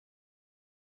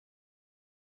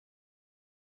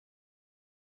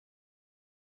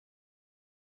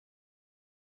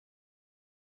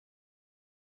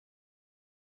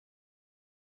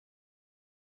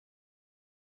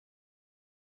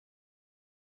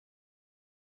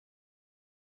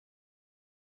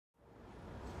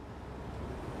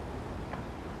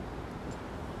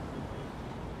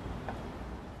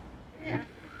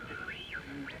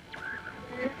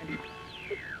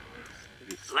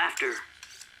Laughter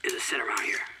is a sin around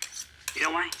here. You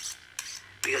know why?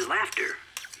 Because laughter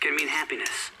can mean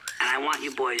happiness. And I want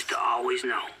you boys to always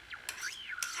know,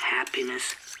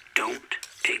 happiness don't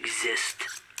exist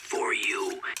for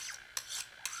you.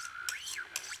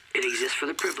 It exists for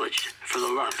the privileged, for the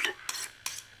loved.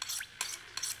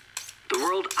 The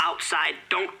world outside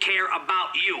don't care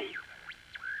about you.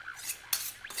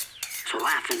 So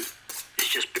laughing is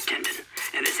just pretending.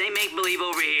 And this ain't make-believe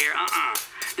over here,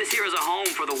 This here is a home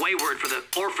for the wayward, for the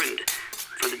orphaned,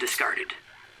 for the discarded.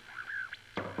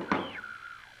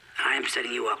 And I am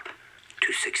setting you up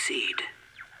to succeed.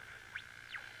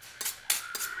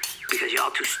 Because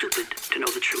y'all too stupid to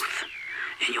know the truth.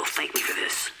 And you'll thank me for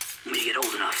this when you get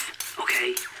old enough,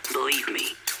 okay? Believe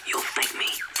me, you'll thank me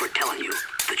for telling you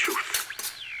the truth.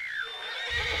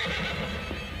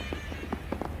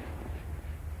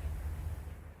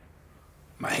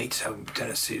 I hate to have a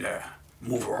tendency to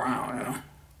move around, you know?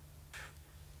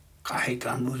 I hate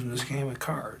that I'm losing this game of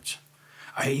cards.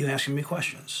 I hate you asking me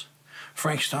questions.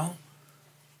 Frank Stone,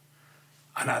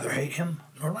 I neither hate him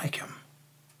nor like him.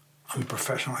 I'm a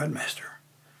professional headmaster.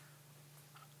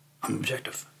 I'm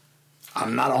objective.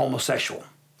 I'm not a homosexual.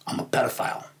 I'm a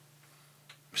pedophile.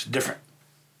 It's different.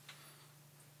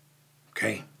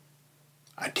 Okay?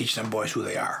 I teach them boys who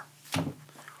they are.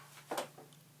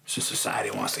 Since society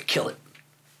wants to kill it.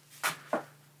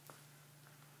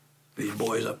 These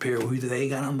boys up here, they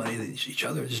ain't got nobody, each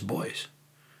other, just boys.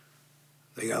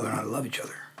 They gotta learn how to love each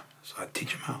other. So I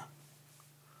teach them how.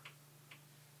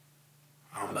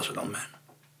 I don't mess with no men.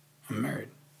 I'm married.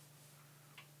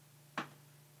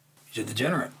 He's a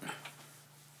degenerate.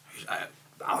 He's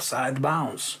outside the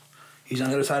bounds. He's on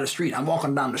the other side of the street. I'm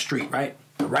walking down the street, right?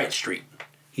 The right street.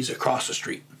 He's across the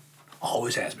street.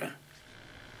 Always has been.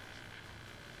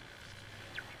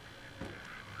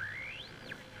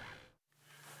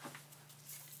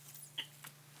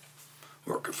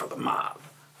 Working for the mob.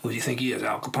 Who do you think he is,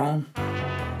 Al Capone?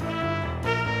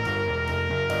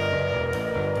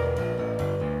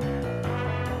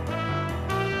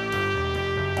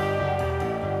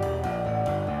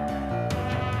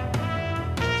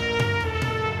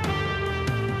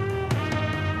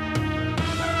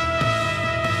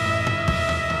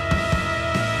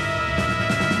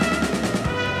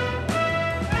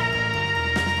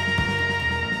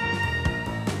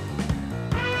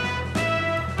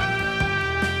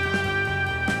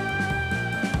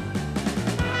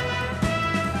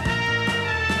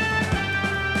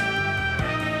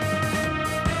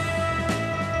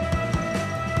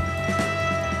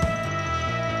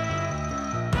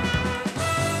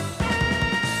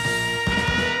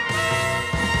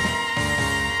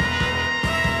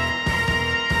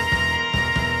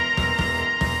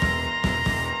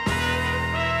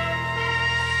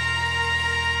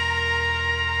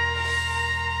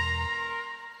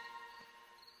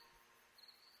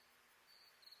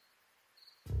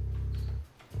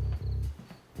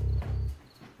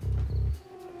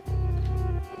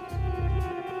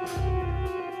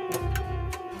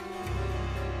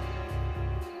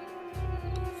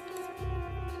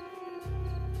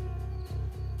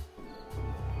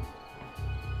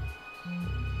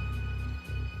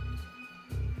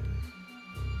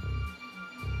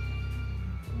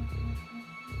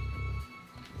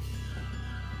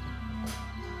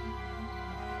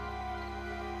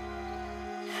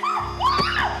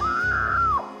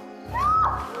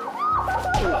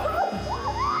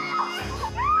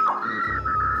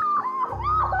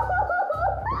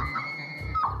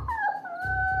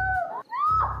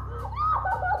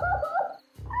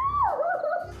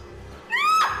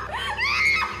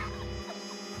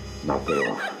 Knock it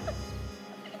off.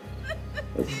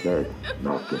 I said,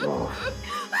 knock it off.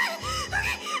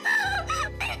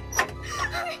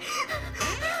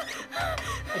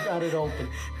 I got it open.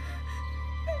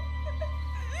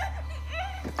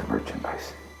 Get the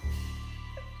merchandise.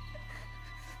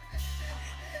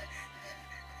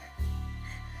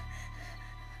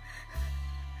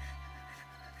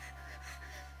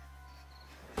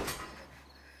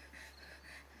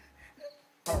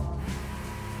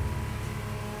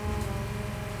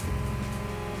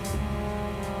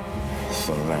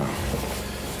 Settle down.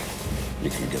 You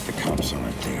can get the cops on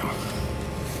that deal.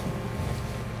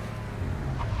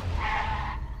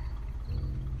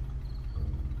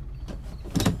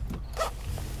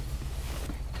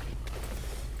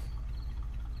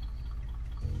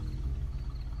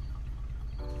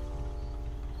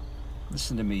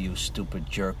 Listen to me, you stupid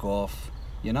jerk-off.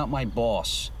 You're not my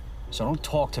boss, so don't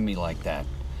talk to me like that.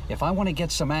 If I want to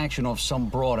get some action off some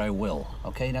broad, I will,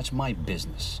 okay? That's my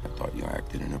business. I thought you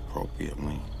acted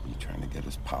inappropriately. You trying to get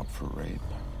us popped for rape?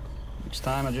 Next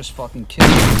time, I just fucking kill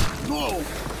you. Whoa!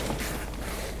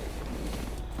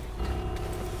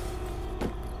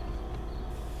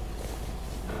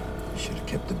 Should have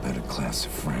kept a better class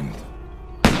of friend.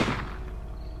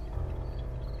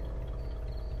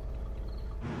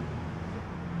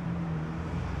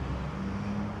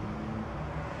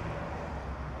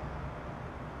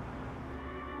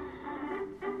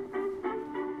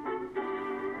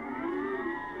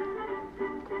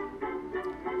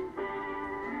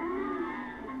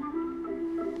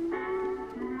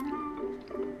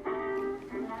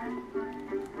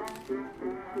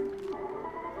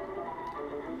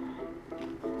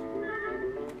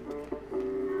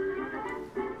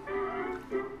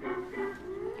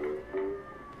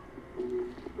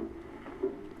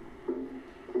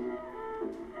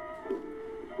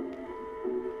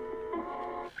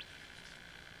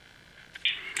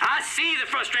 I see the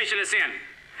frustration of sin.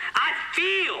 I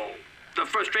feel the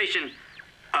frustration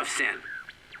of sin.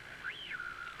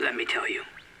 Let me tell you,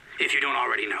 if you don't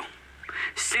already know,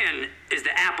 sin is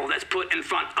the apple that's put in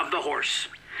front of the horse.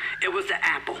 It was the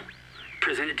apple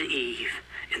presented to Eve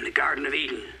in the Garden of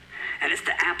Eden, and it's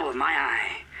the apple of my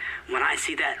eye when I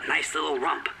see that nice little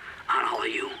rump on all of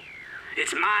you.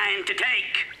 It's mine to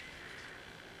take.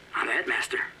 I'm the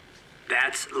headmaster.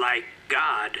 That's like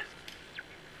God.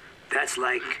 That's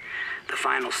like the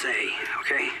final say,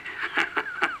 okay?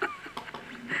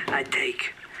 I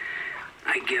take,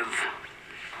 I give,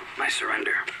 I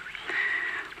surrender.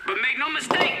 But make no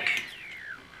mistake,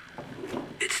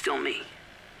 it's still me,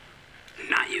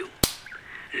 not you.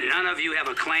 None of you have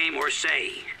a claim or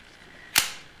say.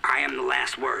 I am the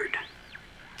last word,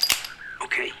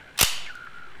 okay?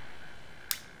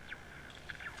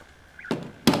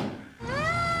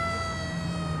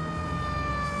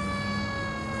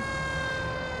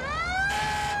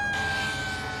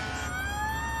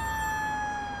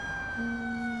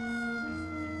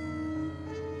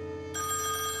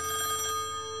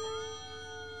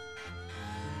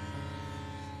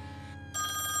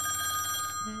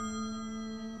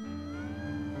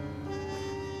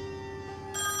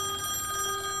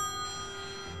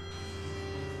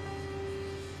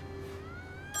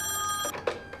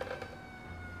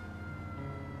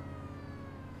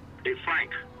 Hey,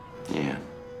 Frank, Yeah.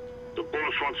 the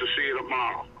boss wants to see you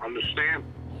tomorrow. Understand?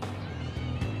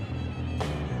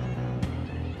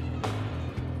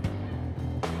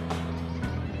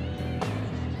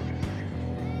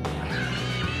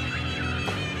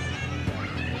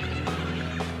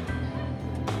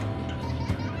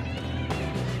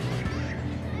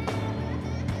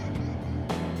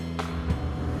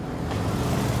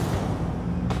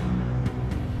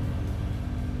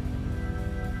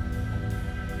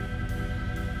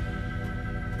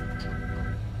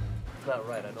 Not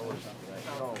right, I know it's not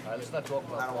right. All right, let's not talk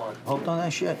about that. Hooked on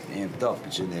that shit? Amped up.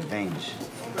 It's in their veins.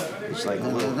 It's like a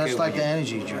little That's kid like when an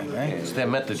you- energy drink, right? It's their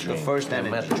method It's the drink. first Their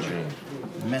energy method drink.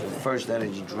 Method. The first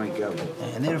energy drink ever.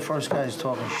 And they're the first guys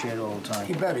talking shit all the time.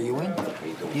 You better, you in?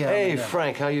 Yeah. Hey, yeah.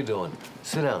 Frank, how you doing?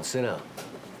 Sit down, sit down.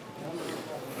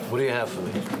 What do you have for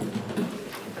me?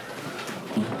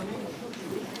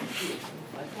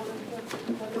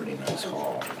 Pretty nice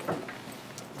haul.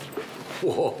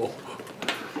 Whoa.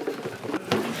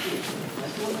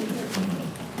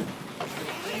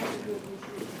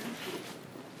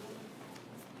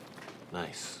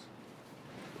 Nice.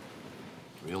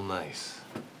 Real nice.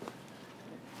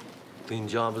 Clean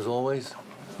job as always?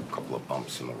 A couple of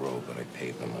bumps in the road, but I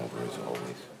paved them over as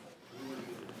always.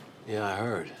 Yeah, I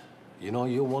heard. You know,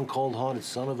 you're one cold-hearted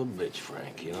son of a bitch,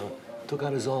 Frank, you know? Took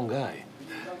out his own guy.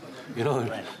 You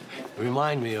know,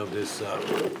 remind me of this,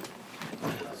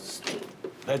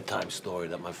 bedtime story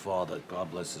that my father,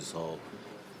 God bless his soul,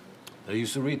 that he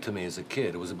used to read to me as a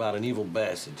kid. It was about an evil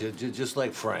bastard, just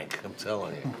like Frank, I'm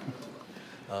telling you.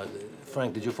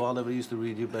 Frank, did your father ever used to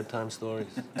read you bedtime stories?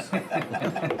 I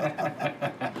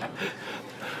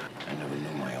never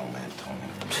knew my old man, Tony.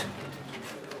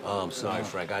 Oh, I'm sorry,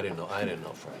 Frank. I didn't know, Frank. I didn't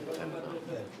know.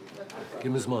 Give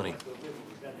him his money.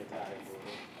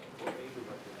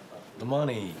 The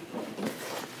money.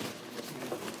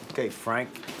 Okay, Frank,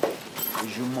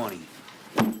 here's your money.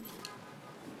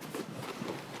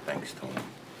 Thanks, Tony.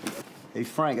 Hey,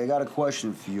 Frank, I got a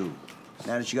question for you.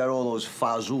 Now that you got all those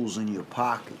fazools in your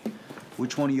pocket,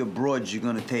 which one of your broads you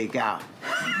gonna take out?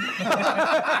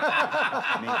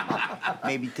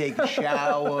 maybe take a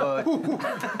shower,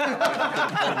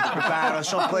 battle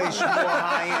someplace more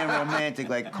high-end romantic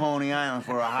like Coney Island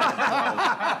for a hot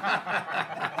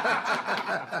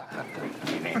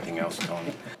tub. Need anything else,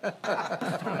 Tony? No,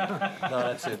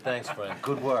 that's it. Thanks, Frank.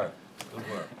 Good work. Good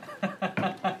work.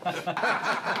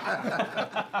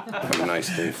 Good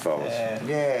nice day, fellas.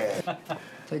 Yeah.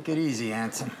 Take it easy,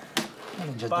 Hanson.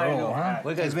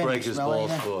 What guys break his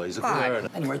balls for? He's a good earner.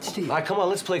 Anyway, it's Steve. All right, come on,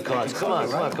 let's play cards. Come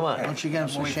on. Why don't you get him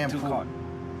some shampoo?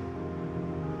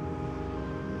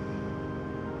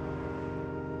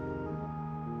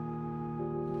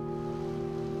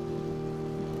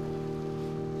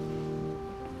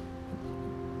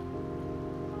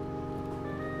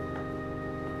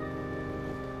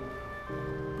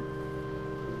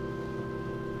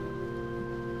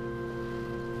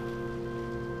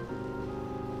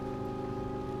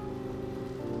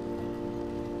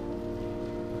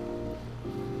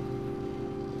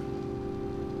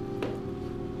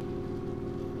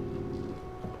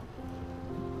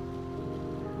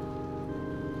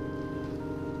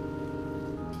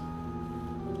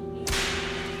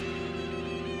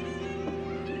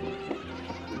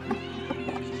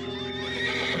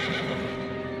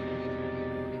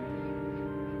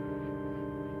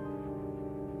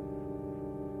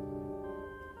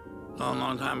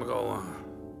 Long time ago.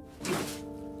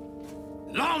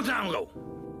 Long time ago.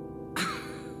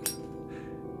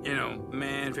 You know,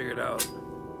 man figured out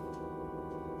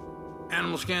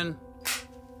animal skin,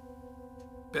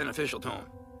 beneficial to him.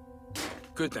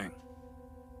 Good thing.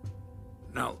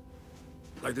 Now,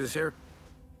 like this here,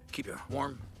 keep you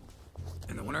warm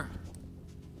in the winter,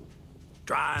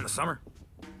 dry in the summer.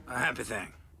 A happy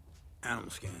thing. Animal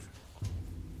skin.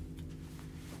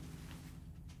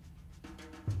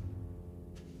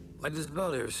 Like this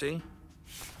belt here, see?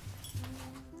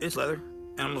 It's leather,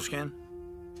 animal skin,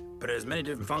 but it has many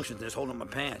different functions than just holding my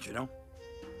pants, you know?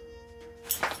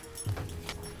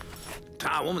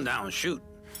 Tie a woman down and shoot.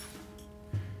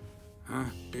 Huh?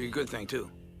 Be a good thing, too.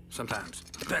 Sometimes.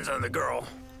 Depends on the girl.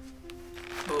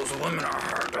 Those women are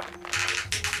hard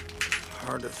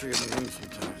to figure them in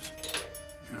sometimes,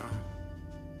 you know?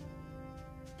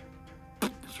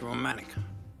 It's romantic.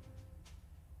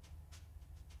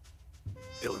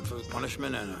 They'll inflict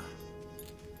punishment and,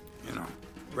 you know,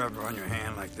 wrap it on your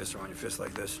hand like this or on your fist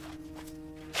like this.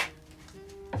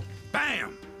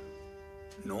 Bam!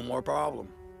 No more problem.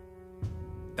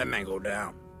 That man go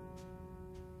down.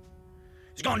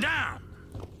 He's going down!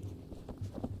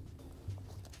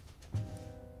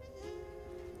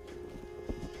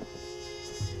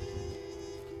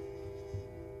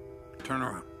 Turn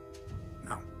around.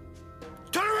 Now.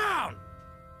 Turn around!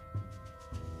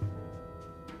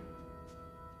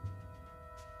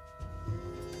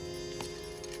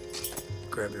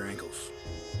 Grab your ankles.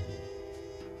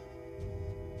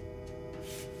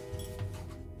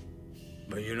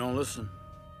 But you don't listen.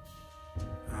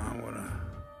 I'm gonna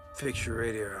fix your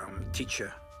radio. I'm gonna teach you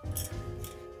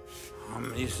how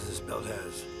many uses this belt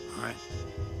has, all right?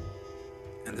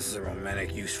 And this is a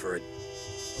romantic use for it.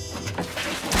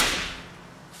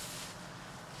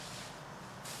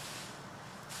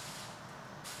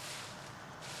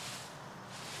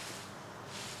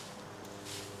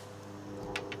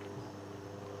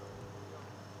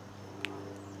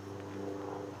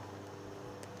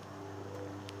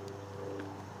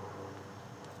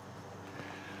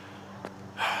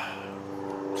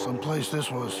 Some place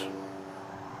this was.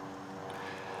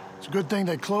 It's a good thing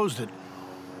they closed it.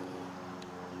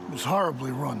 It was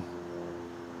horribly run.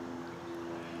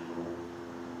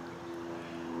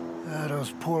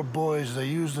 Those poor boys, they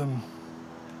used them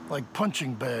like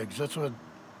punching bags. That's what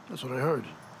I heard.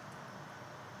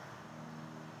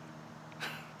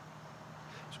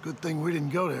 It's a good thing we didn't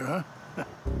go there, huh?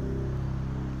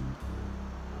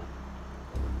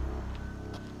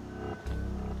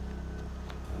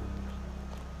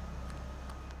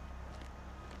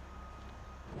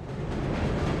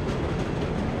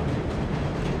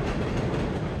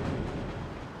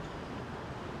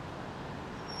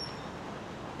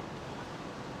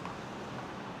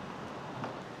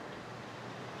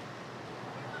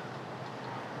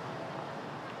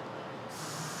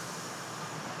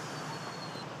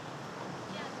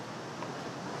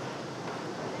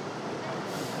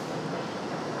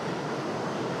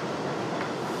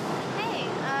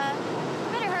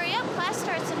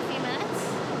 Starts in a few minutes.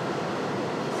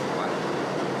 What?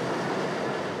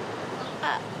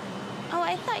 Oh,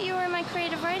 I thought you were in my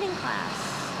creative writing class.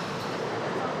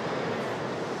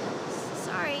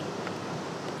 Sorry.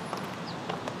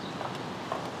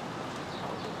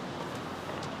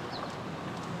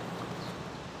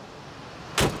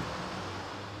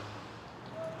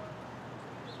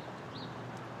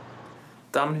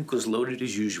 Dominic was loaded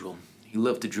as usual. He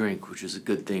loved to drink, which was a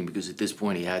good thing because at this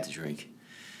point he had to drink.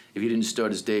 If he didn't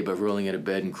start his day by rolling out of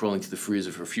bed and crawling to the freezer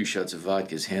for a few shots of vodka,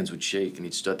 his hands would shake and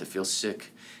he'd start to feel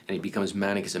sick, and he'd become as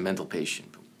manic as a mental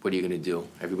patient. But what are you gonna do?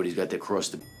 Everybody's got their cross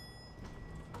to...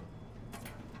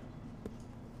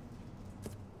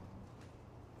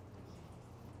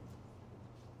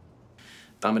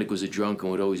 Dominic was a drunk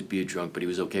and would always be a drunk, but he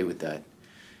was okay with that.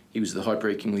 He was the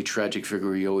heartbreakingly tragic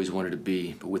figure he always wanted to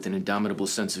be, but with an indomitable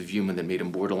sense of humor that made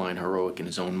him borderline heroic in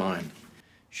his own mind.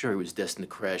 Sure, he was destined to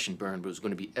crash and burn, but it was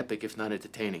going to be epic, if not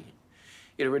entertaining.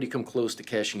 He had already come close to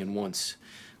cashing in once.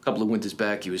 A couple of winters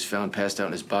back, he was found passed out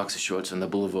in his boxer shorts on the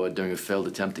boulevard during a failed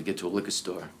attempt to get to a liquor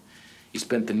store. He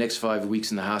spent the next 5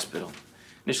 weeks in the hospital.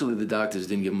 Initially, the doctors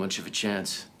didn't give him much of a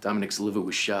chance. Dominic's liver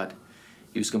was shot.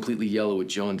 He was completely yellow with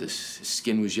jaundice. His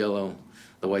skin was yellow.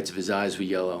 The whites of his eyes were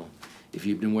yellow. If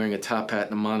he'd been wearing a top hat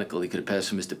and a monocle, he could have passed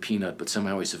for Mr. Peanut, but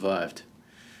somehow he survived.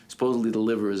 Supposedly, the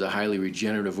liver is a highly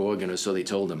regenerative organ, or so they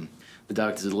told him. The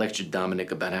doctors had lectured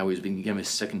Dominic about how he was being given a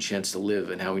second chance to live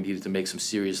and how he needed to make some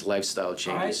serious lifestyle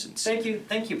changes. All right.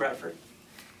 Thank you, Bradford.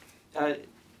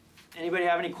 Anybody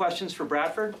have any questions for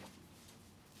Bradford?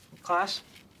 Class?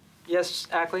 Yes,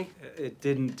 Ackley? It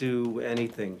didn't do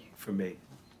anything for me.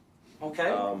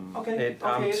 Okay. Okay.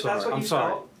 I'm sorry. I'm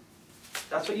sorry.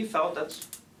 That's what you felt. That's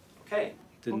okay.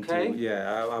 Didn't okay. do.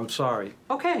 Yeah, I'm sorry.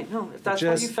 Okay. No, if that's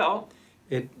what you felt.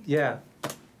 Yeah.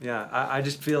 I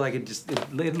just feel like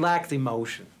it lacked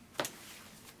emotion.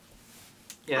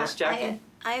 Yes, Jackie.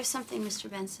 I have something, Mr.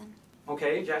 Benson.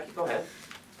 Okay, Jackie, go ahead.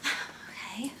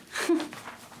 Okay.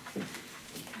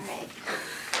 All right.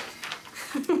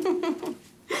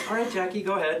 All right, Jackie,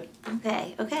 go ahead.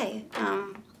 Okay.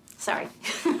 Sorry.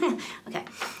 Okay.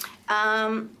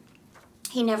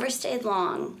 He never stayed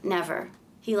long, never.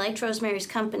 He liked Rosemary's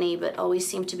company, but always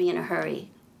seemed to be in a hurry,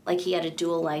 like he had a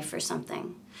dual life or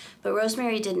something. But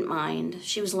Rosemary didn't mind.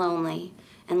 She was lonely,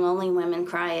 and lonely women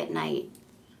cry at night.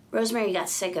 Rosemary got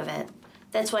sick of it.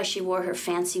 That's why she wore her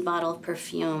fancy bottle of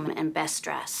perfume and best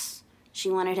dress.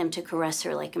 She wanted him to caress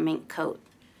her like a mink coat.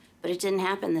 But it didn't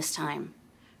happen this time.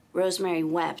 Rosemary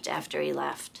wept after he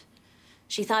left.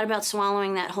 She thought about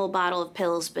swallowing that whole bottle of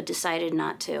pills, but decided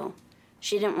not to.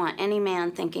 She didn't want any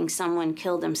man thinking someone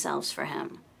killed themselves for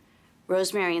him.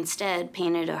 Rosemary instead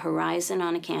painted a horizon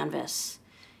on a canvas.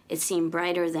 It seemed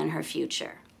brighter than her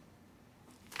future.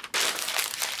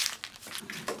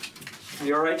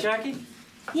 You all right, Jackie?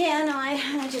 Yeah, no,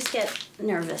 I just get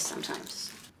nervous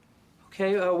sometimes.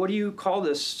 Okay, what do you call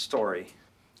this story?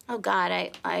 Oh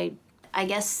God, I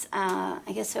guess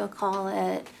I'll call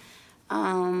it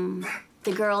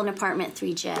The Girl in Apartment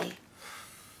 3J.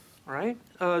 All right.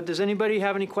 Does anybody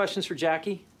have any questions for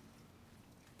Jackie?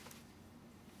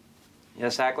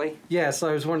 Yes, Ackley? Yes,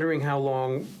 I was wondering how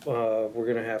long we're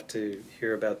going to have to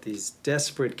hear about these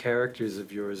desperate characters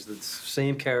of yours, the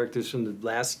same characters from the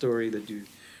last story that you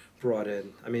brought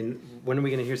in. I mean, when are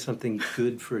we going to hear something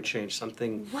good for a change?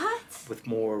 Something with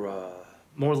more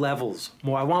levels.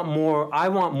 I want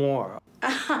more.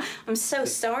 I'm so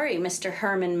sorry, Mr.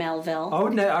 Herman Melville.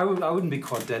 I wouldn't be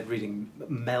caught dead reading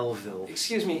Melville.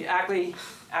 Excuse me, Ackley,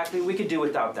 we could do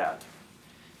without that.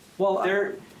 Well,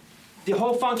 the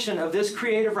whole function of this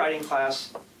creative writing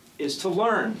class is to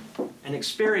learn and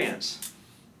experience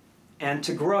and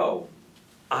to grow.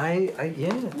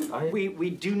 We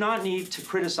do not need to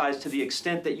criticize to the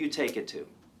extent that you take it to.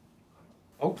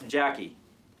 Oh, Jackie,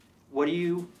 what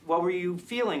were you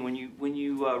feeling when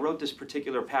you wrote this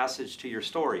particular passage to your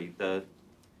story, the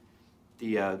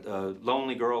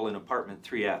lonely girl in apartment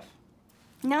 3F?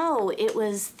 No, it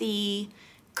was the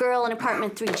girl in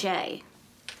apartment 3J.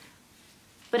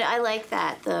 But I like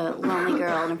that, the lonely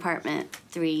girl in apartment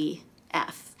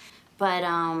 3F. But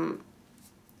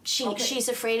she's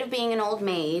afraid of being an old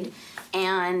maid,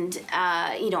 and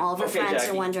all of her friends Jackie.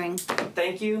 are wondering.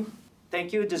 Thank you.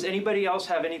 Does anybody else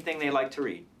have anything they'd like to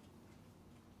read?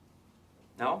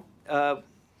 No? I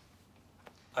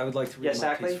would like to read yes,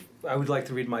 Ackley? I would like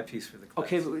to read my piece for the class.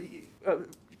 Okay,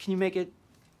 can you make it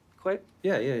quick?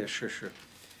 Yeah, sure.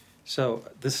 So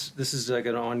this is like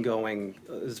an ongoing.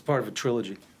 It's part of a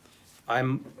trilogy.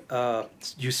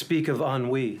 You speak of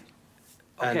ennui.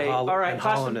 Okay, and all right. And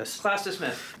hollowness. Class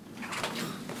dismissed.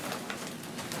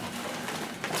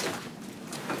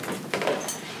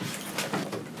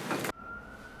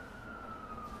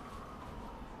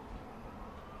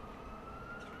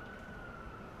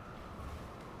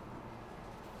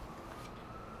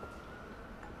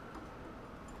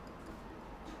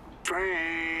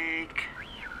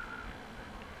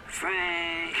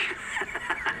 Frank.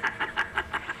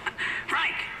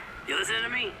 Frank, you listening to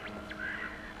me?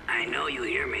 I know you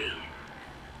hear me.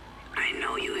 I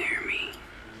know you hear me.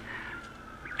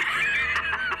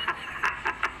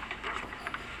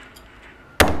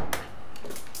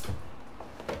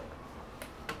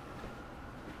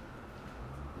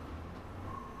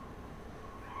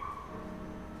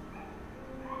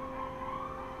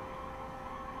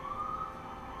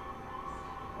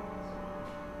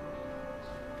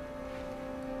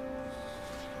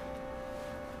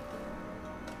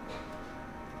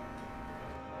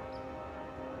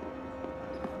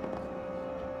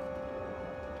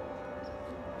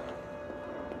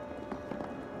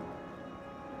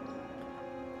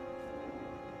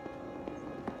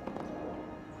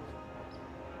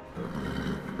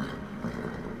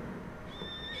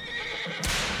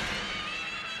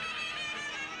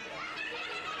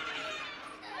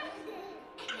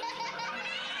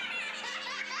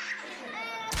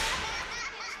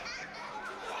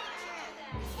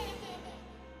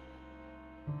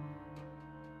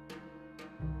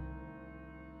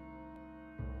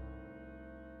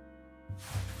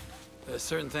 There's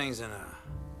certain things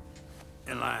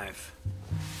in life.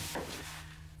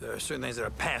 There are certain things that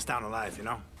are passed down in life, you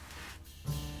know?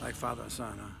 Like father and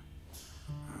son, huh?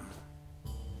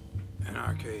 In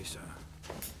our case,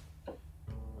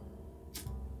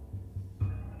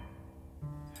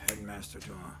 headmaster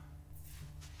to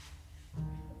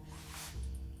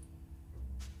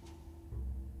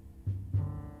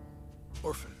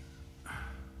orphan.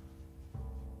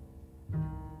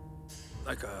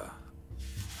 Like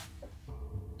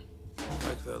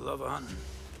the love of hunting.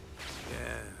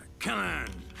 Yeah, killing.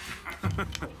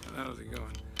 That was a good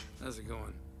one. That's a good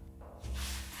one.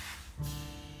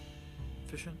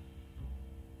 Fishing?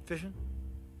 Fishing?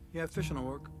 Yeah, fishing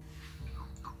will work.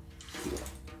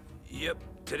 Yep,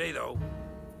 today though,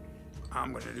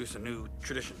 I'm gonna introduce a new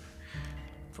tradition.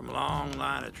 From a long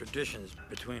line of traditions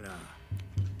between a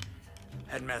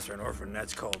headmaster and orphan,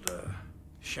 that's called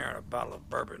sharing a bottle of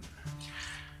bourbon.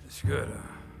 It's good,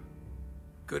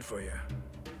 good for you.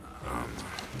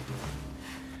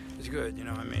 It's good, you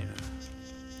know what I mean?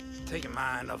 Take your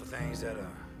mind off of things that,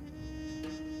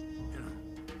 you know,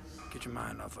 get your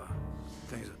mind off of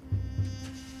things that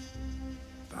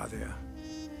bother you.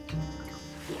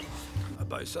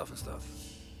 About yourself and stuff.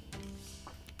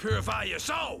 Purify your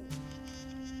soul!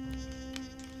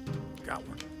 Got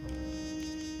one.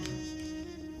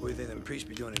 What do you think them priests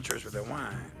be doing in church with their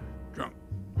wine? Drunk.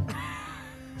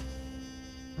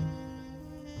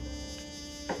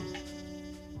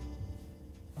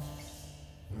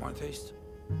 Want a taste?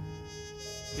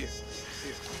 Here,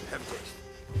 have a taste.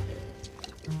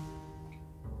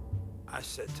 I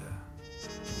said to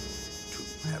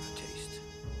have a taste.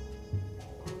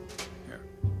 Here.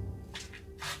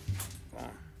 Go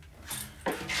on.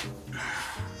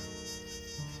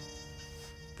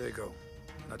 There you go.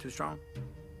 Not too strong?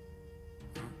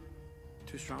 Huh?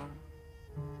 Too strong?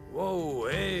 Whoa,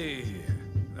 hey!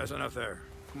 That's enough there.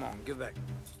 Come on, give back.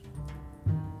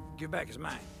 Give back, it's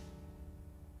mine.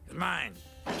 It's mine.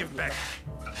 Give it back.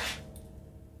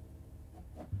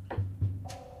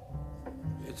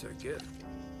 It's a gift.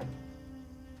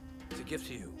 It's a gift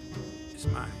to you. It's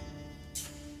mine.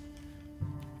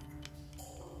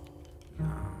 No.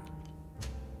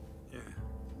 Yeah.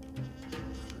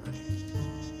 I'm ready.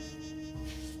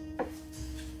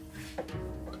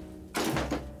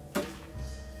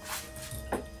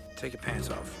 Take your pants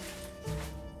off.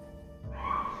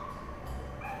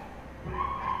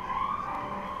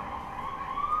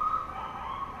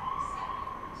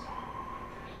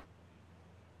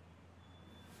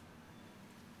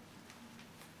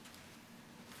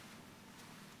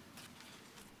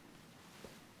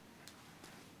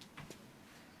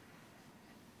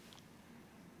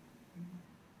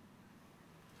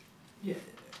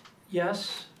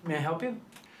 Yes, may I help you?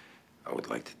 I would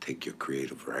like to take your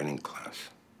creative writing class.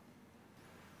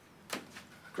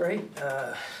 Great.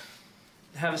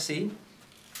 Have a seat.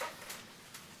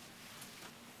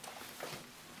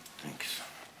 Thanks.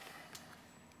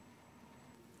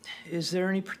 Is there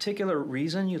any particular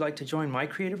reason you'd like to join my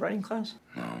creative writing class?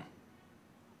 No.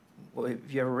 Well, have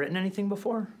you ever written anything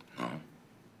before? No.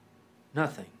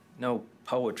 Nothing? No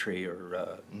poetry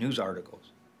or news articles?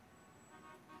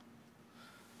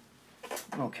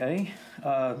 Okay.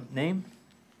 Name?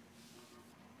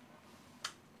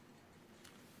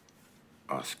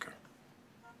 Oscar.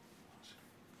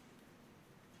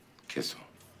 Kissel.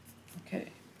 Okay.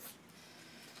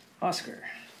 Oscar.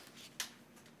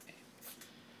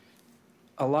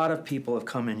 A lot of people have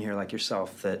come in here like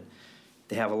yourself that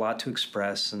they have a lot to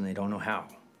express and they don't know how.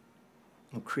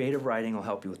 Well, creative writing will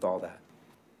help you with all that.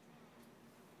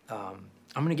 I'm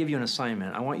going to give you an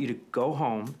assignment. I want you to go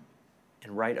home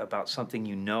and write about something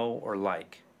you know or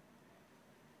like,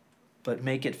 but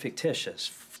make it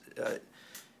fictitious.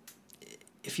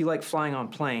 If you like flying on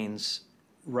planes,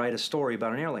 write a story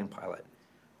about an airline pilot.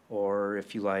 Or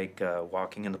if you like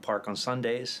walking in the park on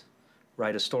Sundays,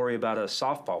 write a story about a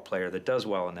softball player that does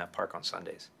well in that park on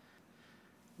Sundays.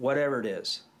 Whatever it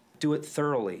is, do it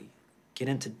thoroughly. Get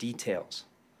into details.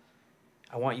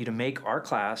 I want you to make our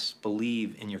class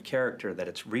believe in your character that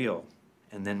it's real,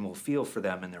 and then we'll feel for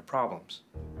them and their problems,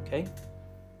 okay?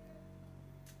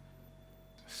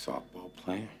 Softball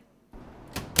player.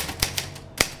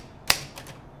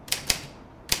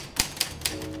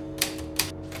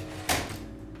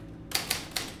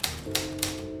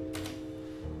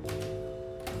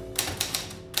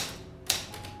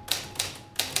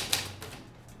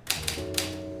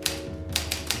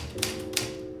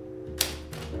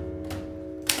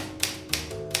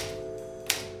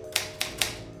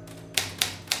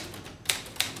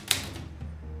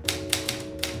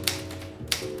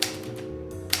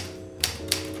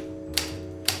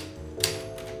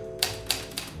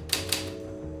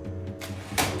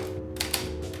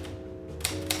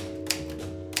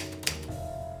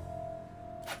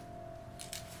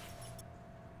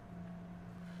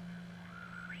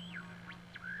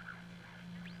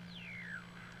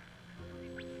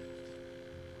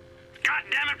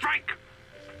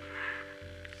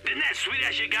 Didn't that sweet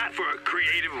ass you got for a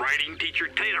creative writing teacher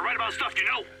tell you to write about stuff you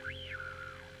know?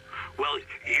 Well,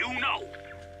 you know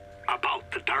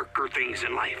about the darker things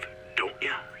in life, don't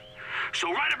you?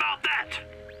 So write about that.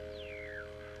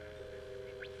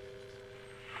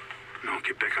 Now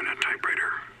get back on that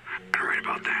typewriter and write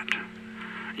about that.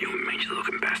 You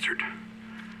mangy-looking bastard.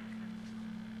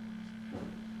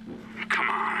 Come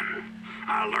on.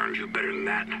 I learned you better than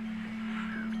that.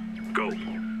 Go.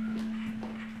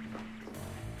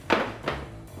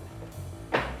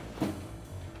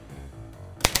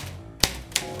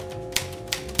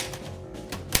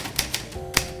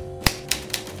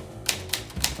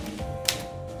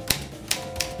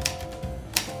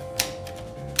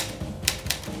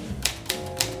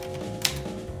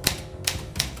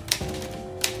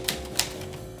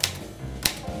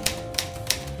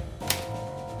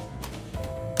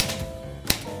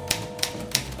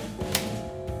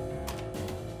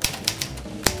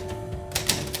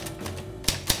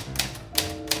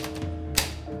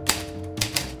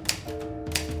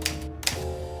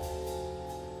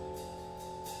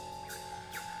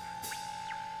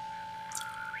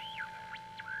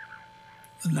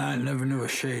 The night never knew a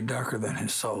shade darker than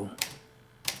his soul.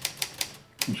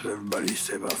 That's what everybody used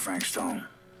to say about Frank Stone.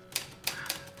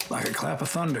 Like a clap of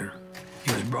thunder,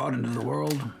 he was brought into the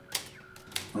world,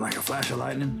 and like a flash of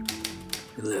lightning,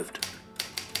 he lived.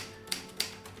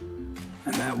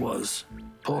 And that was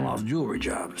pulling off jewelry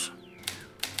jobs.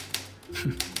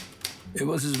 It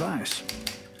was his vice.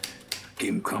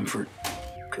 Gave him comfort,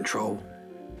 control,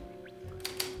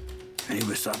 and he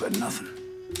would stop at nothing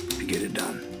to get it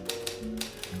done.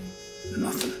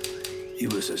 Nothing. He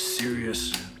was as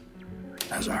serious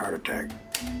as a heart attack.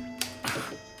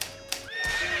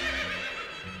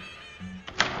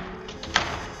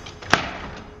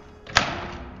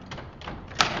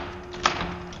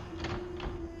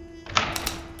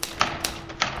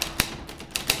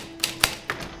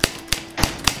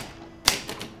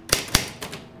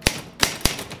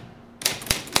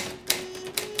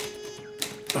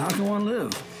 But how can one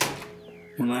live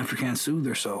when laughter can't soothe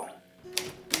their soul?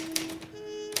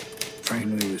 Frank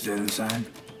knew he was dead inside.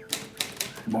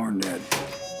 Born dead.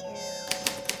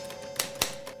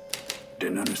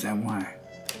 Didn't understand why.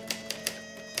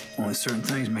 Only certain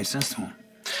things made sense to him.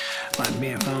 Like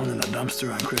being found in a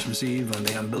dumpster on Christmas Eve and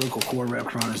the umbilical cord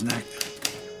wrapped around his neck.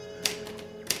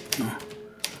 No.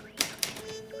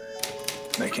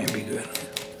 That can't be good.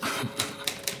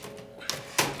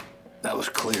 That was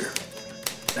clear.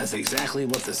 That's exactly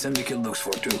what the syndicate looks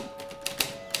for, too.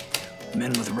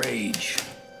 Men with rage.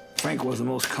 Frank was the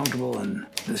most comfortable in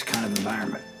this kind of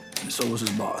environment, and so was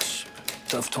his boss,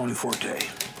 tough Tony Forte,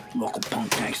 local punk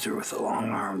gangster with a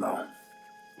long arm, though.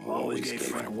 Always gave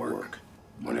Frank work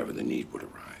whenever the need would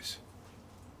arise.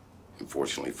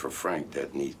 Unfortunately for Frank,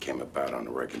 that need came about on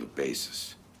a regular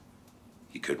basis.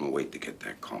 He couldn't wait to get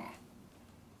that call.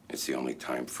 It's the only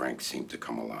time Frank seemed to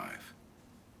come alive.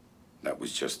 That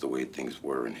was just the way things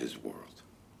were in his world.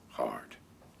 Hard,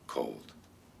 cold.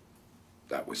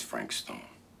 That was Frank Stone.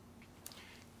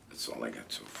 That's all I got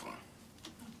so far.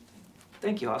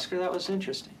 Thank you, Oscar. That was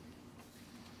interesting.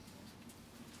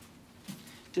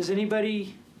 Does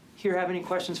anybody here have any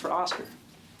questions for Oscar?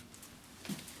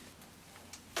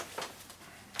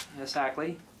 Yes,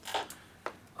 Ackley?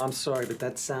 I'm sorry, but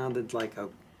that sounded like a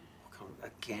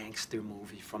gangster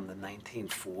movie from the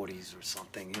 1940s or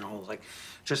something, you know, like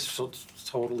just so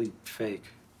totally fake.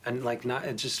 And like not,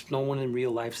 it just no one in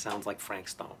real life sounds like Frank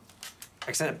Stone.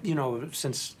 Except, you know,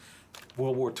 since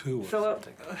World War II or Philip,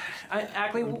 something.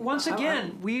 Ackley, once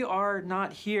again, we are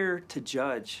not here to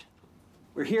judge.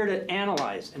 We're here to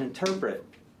analyze and interpret.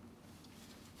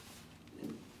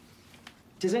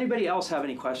 Does anybody else have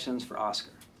any questions for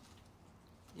Oscar?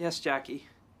 Yes, Jackie?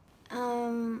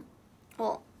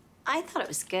 Well, I thought it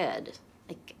was good.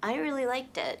 Like, I really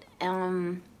liked it.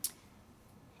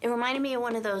 It reminded me of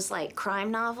one of those, like, crime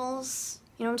novels.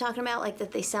 You know what I'm talking about? Like,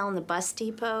 that they sell in the bus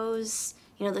depots.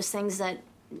 You know, those things that,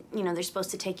 you know, they're supposed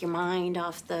to take your mind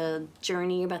off the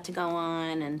journey you're about to go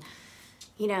on. And,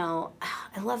 you know,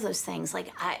 I love those things.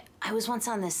 Like, I was once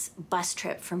on this bus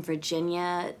trip from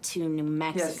Virginia to New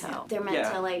Mexico. Yes. They're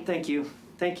meant to, like... Thank you.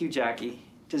 Thank you, Jackie.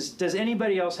 Does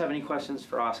anybody else have any questions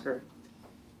for Oscar?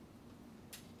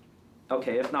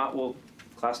 Okay, if not, we'll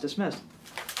class dismissed.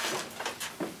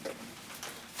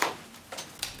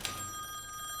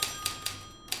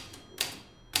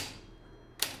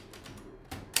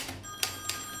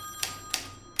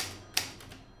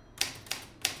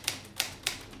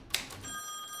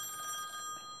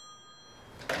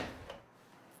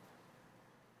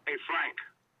 Hey, Frank.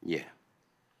 Yeah.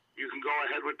 You can go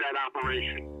ahead with that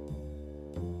operation.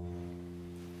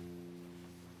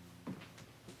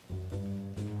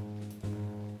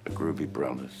 Groovy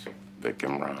brothers, Vic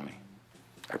and Ronnie,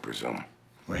 I presume.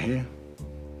 We're here.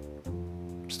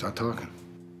 Start talking.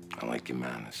 I like your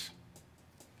manners.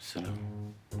 Sit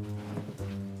down.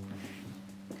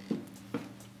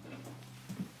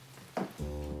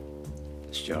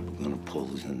 This job we're gonna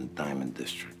pull is in the Diamond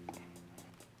District.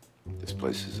 This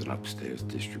place is an upstairs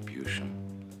distribution.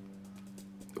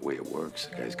 The way it works,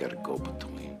 the guy's got a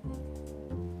go-between.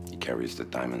 He carries the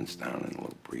diamonds down in a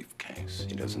little briefcase.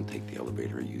 He doesn't take the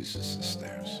elevator, he uses the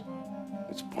stairs.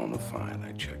 It's bona fide,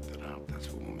 I checked it out.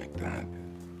 That's what will make that.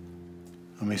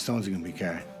 How many stones are you gonna be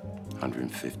carrying?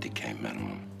 150K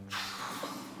minimum.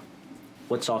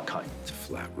 What's our cut? It's a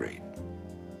flat rate.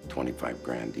 25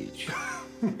 grand each.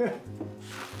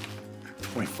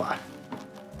 25.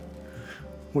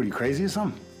 What, are you crazy or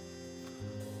something?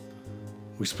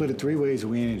 We split it 3 ways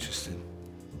and we ain't interested.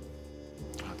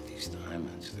 Oh, these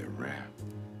diamonds, they're rare.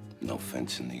 No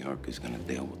fence in New York is gonna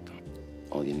deal with them.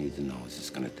 All you need to know is it's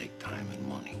gonna take time and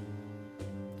money.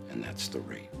 And that's the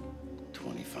rate,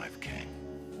 25K.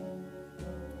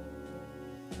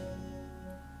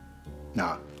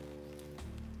 Nah.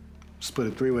 Split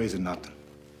it 3 ways or nothing.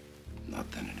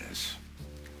 Nothing it is.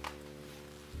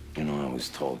 You know, I was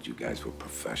told you guys were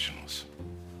professionals.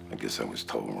 I guess I was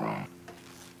told wrong.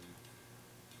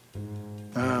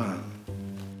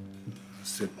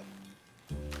 Sit.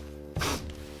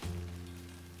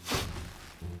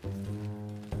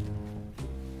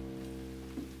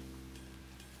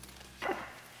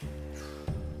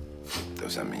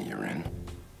 Does that mean you're in?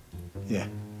 Yeah.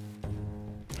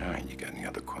 All right, you got any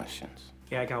other questions?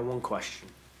 Yeah, I got one question.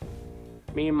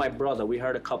 Me and my brother, we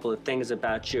heard a couple of things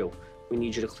about you. We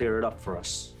need you to clear it up for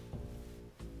us.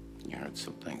 You heard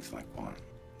some things like what?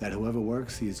 That whoever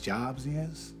works these jobs he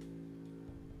has,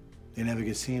 they never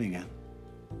get seen again.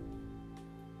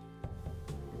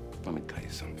 Let me tell you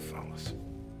something, fellas.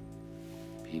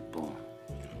 People,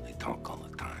 they talk all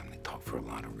the time. They talk for a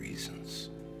lot of reasons.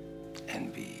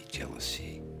 Envy,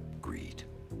 jealousy, greed.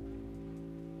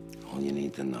 All you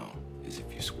need to know is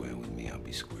if you're square with me, I'll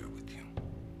be square with you.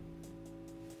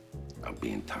 I'll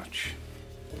be in touch.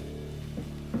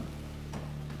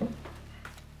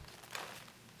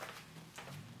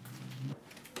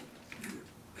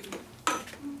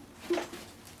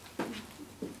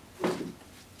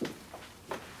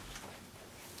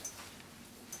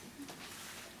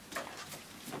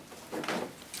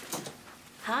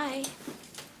 Hi.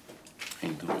 How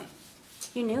you doing?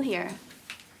 You're new here.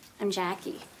 I'm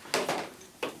Jackie.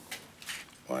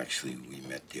 Well, actually, we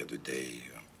met the other day,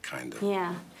 kind of.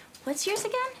 Yeah. What's yours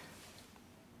again?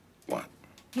 What?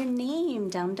 Your name,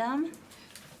 dum-dum.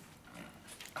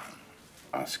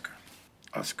 Oscar.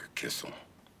 Oscar Kissel.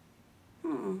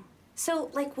 So,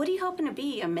 like, what are you hoping to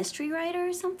be? A mystery writer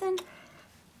or something?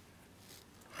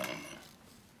 I don't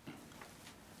know.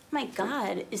 My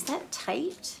God, is that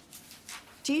typed?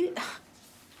 Do you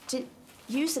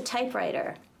use a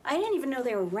typewriter? I didn't even know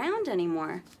they were around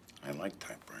anymore. I like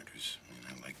typewriters.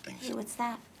 I like things. Hey, what's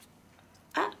that?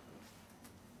 Ah.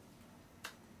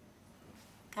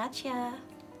 Gotcha.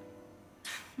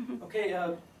 Okay,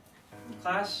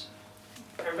 class,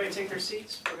 everybody take their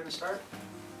seats. We're gonna start.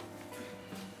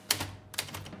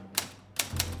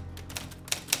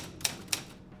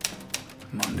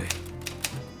 Monday,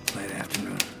 late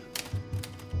afternoon.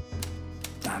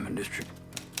 Diamond District.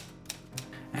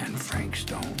 And Frank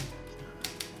Stone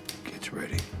gets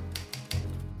ready.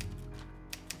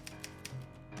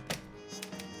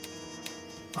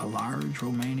 A large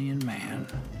Romanian man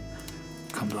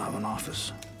comes out of an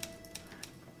office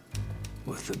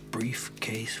with a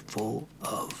briefcase full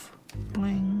of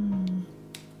bling.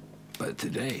 But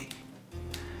today,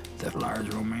 that large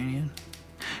Romanian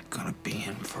gonna be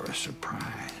in for a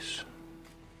surprise.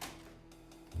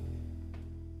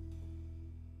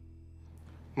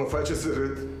 Mă face să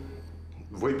râd.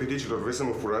 Voi, piricilor, vreți să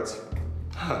mă furați?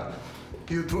 Ha!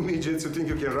 You two midgets, you think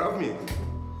you can rob me?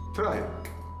 Try.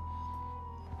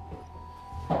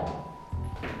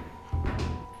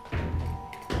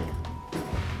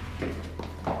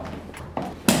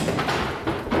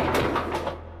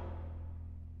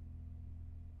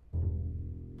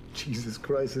 Jesus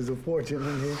Christ, there's a fortune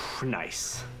in here.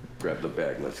 Nice. Grab the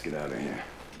bag, let's get out of here.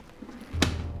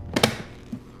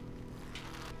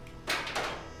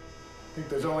 I think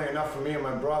there's only enough for me and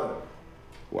my brother.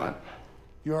 What?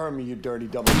 You heard me, you dirty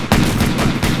double.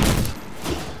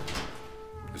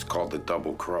 It's called the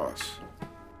double cross.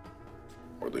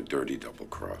 Or the dirty double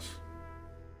cross.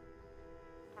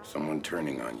 Someone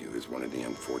turning on you is one of the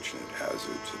unfortunate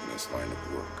hazards in this line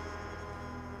of work.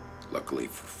 Luckily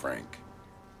for Frank,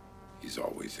 he's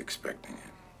always expecting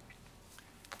it.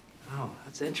 Oh,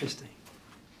 that's interesting.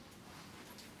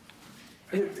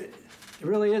 It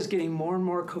really is getting more and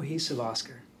more cohesive,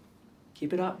 Oscar.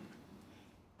 Keep it up.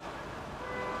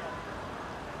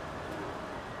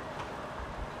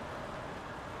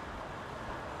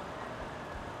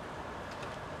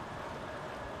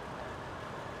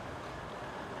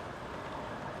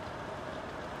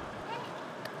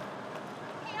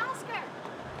 Hey, Oscar!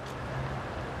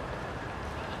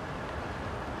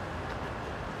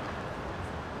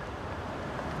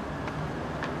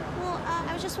 Well,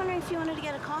 I was just wondering if you wanted to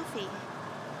get a coffee.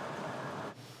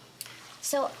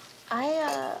 So,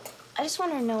 I just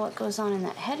want to know what goes on in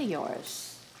that head of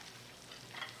yours.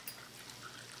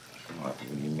 What do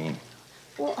you mean?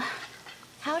 Well,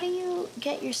 how do you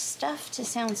get your stuff to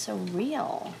sound so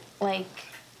real? Like,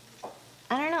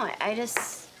 I don't know,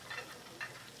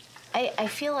 I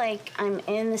feel like I'm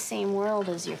in the same world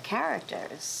as your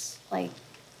characters. Like,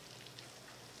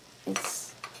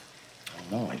 it's... I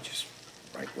don't know, I just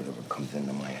write whatever comes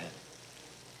into my head.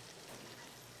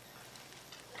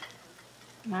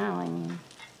 Wow, I mean,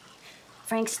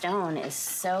 Frank Stone is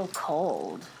so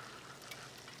cold.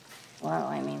 Well,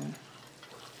 I mean,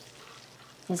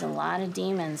 he has a lot of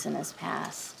demons in his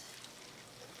past.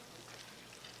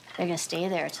 They're gonna stay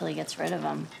there till he gets rid of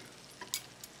them.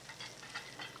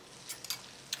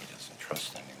 He doesn't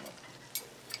trust anyone.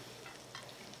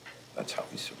 That's how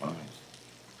he survives.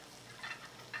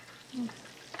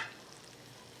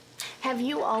 Have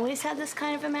you always had this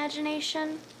kind of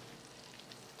imagination?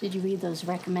 Did you read those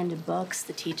recommended books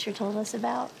the teacher told us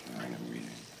about? I didn't read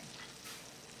anything.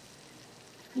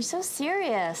 You're so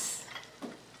serious.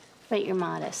 But you're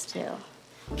modest, too.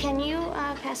 Can you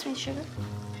pass me the sugar?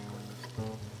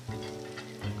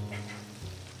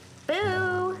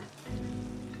 Boo!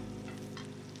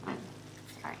 Oh,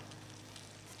 sorry.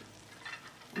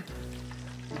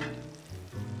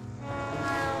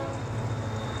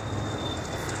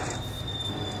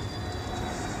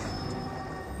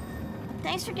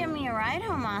 Thanks for giving me a ride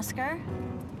home, Oscar.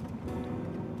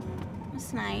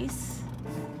 That's nice.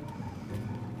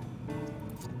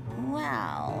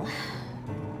 Well,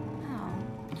 oh.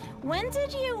 When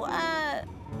did you,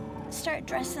 start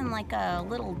dressing like a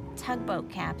little tugboat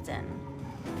captain?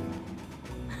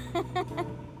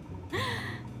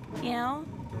 You know,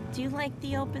 do you like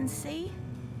the open sea?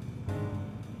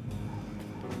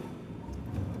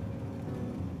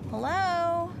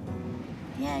 Hello?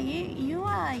 Yeah, you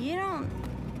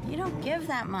don't give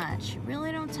that much. You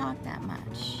really don't talk that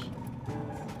much.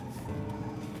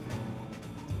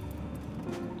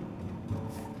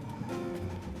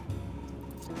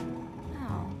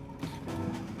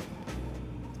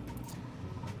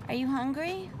 Are you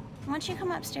hungry? Why don't you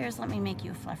come upstairs, let me make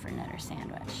you a fluffernutter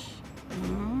sandwich.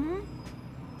 Mm-hmm.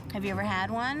 Have you ever had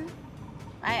one?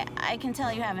 I can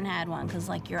tell you haven't had one, because,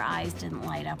 like, your eyes didn't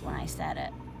light up when I said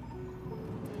it.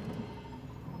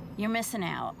 You're missing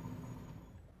out.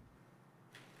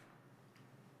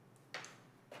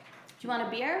 Do you want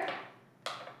a beer?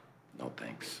 No,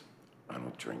 thanks. I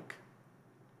don't drink.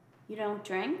 You don't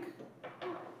drink?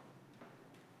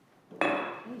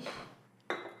 Eesh.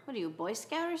 What are you, a Boy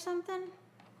Scout or something?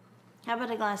 How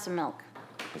about a glass of milk?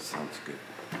 That sounds good.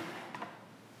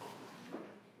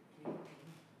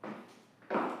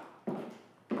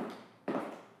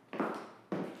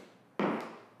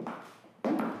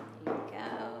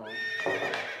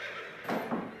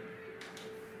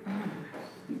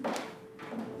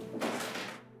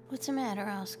 What's the matter,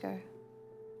 Oscar?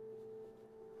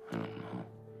 I don't know.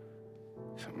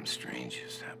 Something strange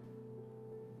just happened.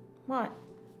 What?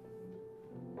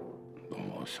 The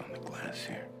horse on the glass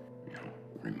here, you know,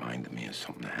 reminded me of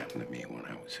something that happened to me when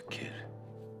I was a kid.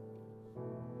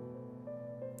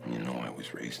 You know, I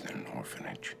was raised in an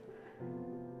orphanage.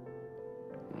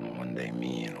 And one day,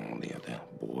 me and all the other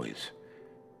boys,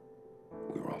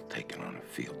 we were all taken on a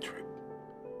field trip.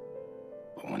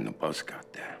 But when the bus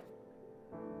got there,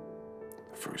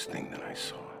 the first thing that I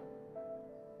saw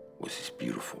was this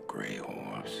beautiful gray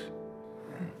horse.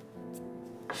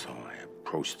 So I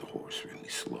approached the horse really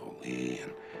slowly,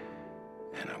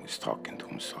 and I was talking to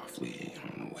him softly, you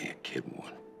know, the way a kid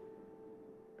would.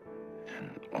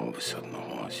 And all of a sudden, the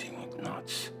horse, he went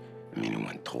nuts. I mean, he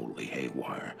went totally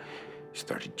haywire. He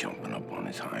started jumping up on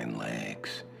his hind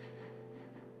legs,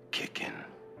 kicking.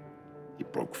 He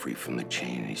broke free from the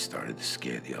chain, and he started to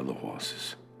scare the other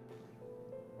horses.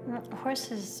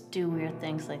 Horses do weird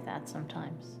things like that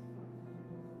sometimes.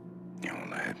 You know,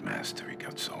 the headmaster, he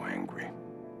got so angry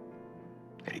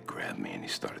that he grabbed me and he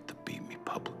started to beat me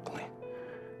publicly,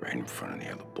 right in front of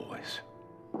the other boys.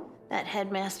 That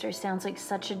headmaster sounds like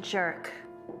such a jerk.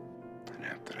 And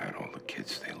after that, all the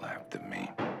kids, they laughed at me.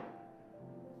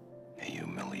 They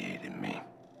humiliated me,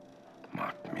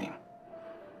 mocked me.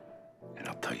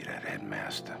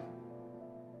 master.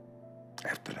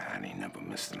 After that, he never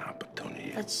missed an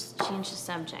opportunity. Let's change the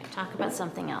subject. Talk about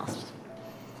something else.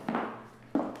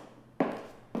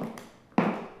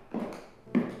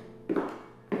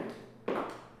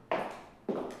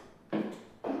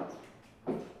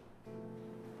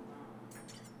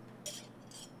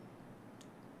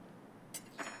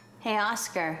 Hey,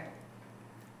 Oscar.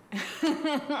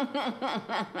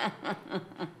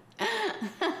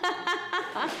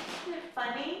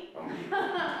 Funny?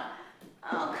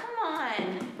 Oh, come on.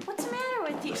 What's the matter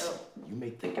with you? Listen, you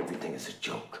may think everything is a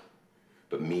joke,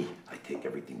 but me, I take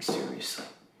everything seriously.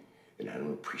 And I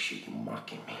don't appreciate you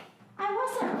mocking me. I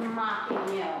wasn't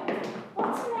mocking you.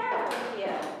 What's the matter with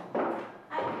you?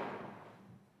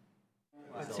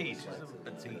 Petite.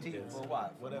 Petite. For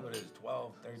what? Whatever it is,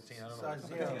 12, 13, I don't know. Size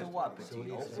to what, petite?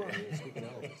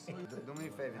 Do me a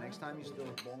favor, next time you steal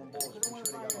a bowling ball, just make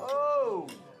sure they got... Oh!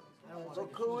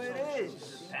 Look who it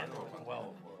is. 10 or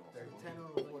 12. 10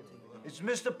 or 14. It's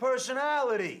Mr.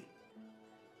 Personality.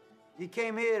 You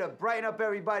came here to brighten up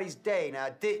everybody's day, now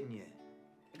didn't you?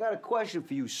 I got a question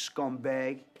for you,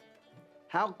 scumbag.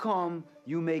 How come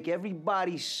you make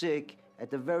everybody sick at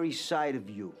the very sight of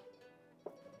you?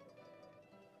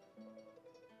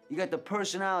 You got the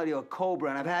personality of a cobra,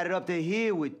 and I've had it up to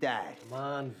here with that. Come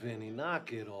on, Vinny,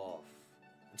 knock it off.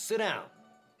 And sit down.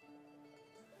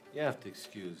 You have to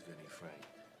excuse Vinny, Frank.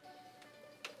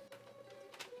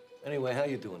 Anyway, how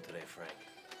you doing today, Frank?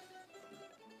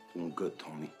 Doing good,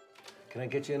 Tony. Can I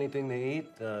get you anything to eat?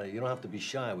 You don't have to be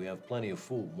shy. We have plenty of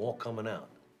food. More coming out.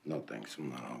 No, thanks. I'm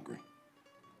not hungry.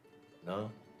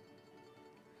 No?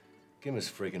 Give him his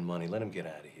friggin' money. Let him get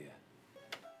out of here.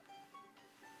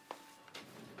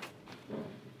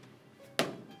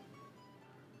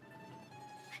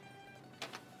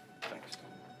 Thanks,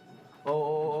 Tony.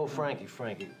 Oh,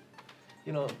 Frankie.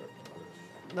 You know,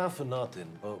 not for nothing,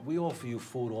 but we offer you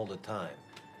food all the time.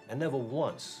 And never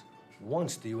once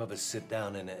do you ever sit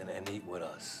down and eat with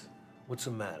us. What's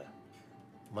the matter?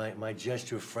 My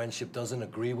gesture of friendship doesn't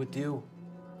agree with you?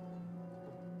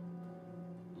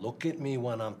 Look at me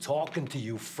when I'm talking to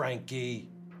you, Frankie.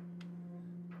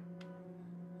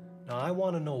 Now, I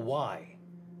want to know why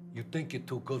you think you're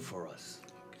too good for us.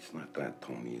 It's not that,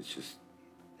 Tony. It's just,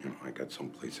 you know, I got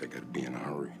someplace I gotta be in a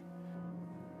hurry.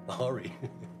 A hurry?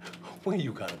 Where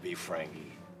you gotta be,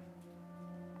 Frankie?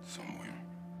 Somewhere.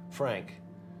 Frank,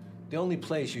 the only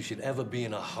place you should ever be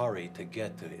in a hurry to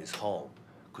get to is home.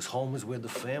 Because home is where the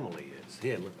family is.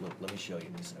 Here, look, let me show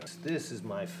you this. This is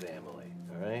my family,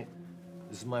 all right?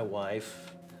 This is my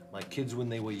wife, my kids when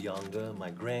they were younger,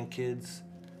 my grandkids,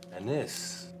 and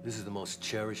this is the most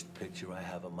cherished picture I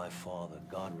have of my father.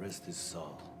 God rest his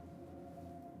soul.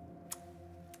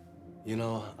 You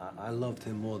know, I loved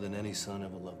him more than any son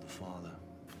ever loved a father.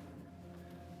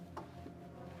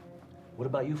 What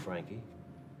about you, Frankie?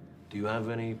 Do you have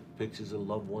any pictures of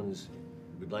loved ones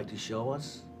you'd like to show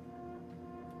us?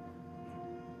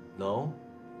 No?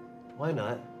 Why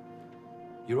not?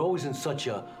 You're always in such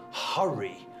a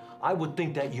hurry. I would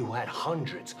think that you had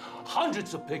hundreds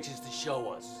of pictures to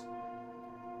show us.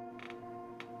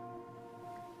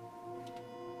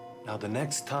 Now, the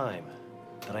next time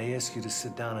that I ask you to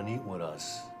sit down and eat with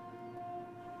us,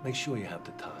 make sure you have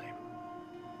the time.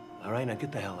 All right, now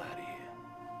get the hell out of here.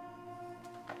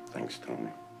 Thanks, Tony.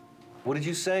 What did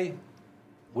you say?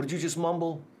 What did you just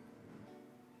mumble?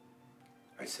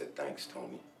 I said thanks,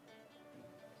 Tony.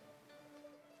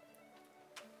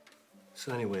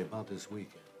 So anyway, about this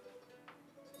weekend.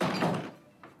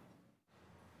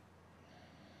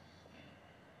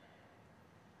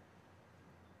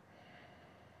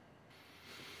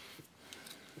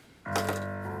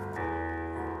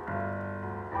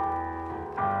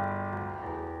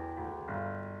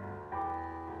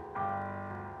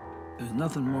 There's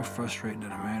nothing more frustrating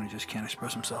than a man who just can't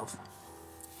express himself.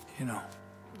 You know,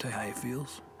 tell you how he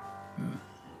feels.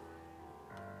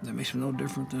 That makes him no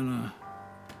different than a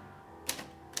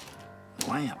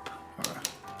lamp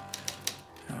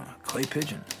or a clay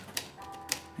pigeon.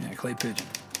 Yeah, clay pigeon.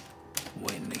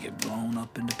 Waiting to get blown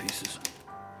up into pieces.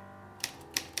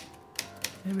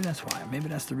 Maybe that's why. Maybe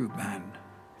that's the root behind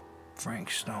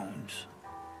Frank Stone's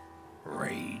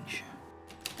rage.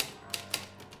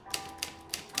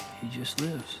 He just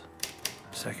lives,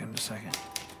 second to second,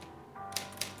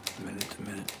 minute to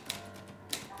minute,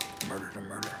 murder to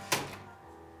murder.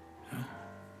 You know?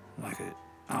 Like an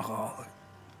alcoholic,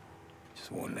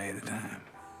 just one day at a time.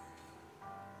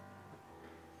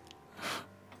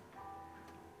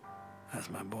 That's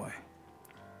my boy.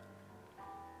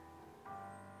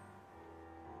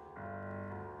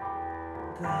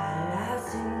 By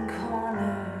lights in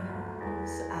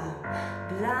corners, I'm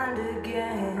blind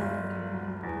again.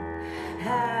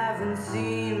 Haven't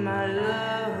seen my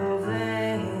love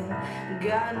in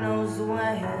God knows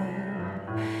when.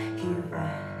 He went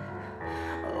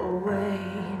away,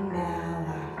 now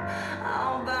I'm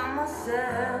all by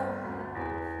myself.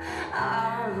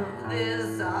 All of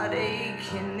this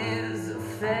heartache is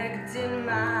affecting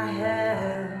my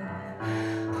health.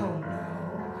 Oh no.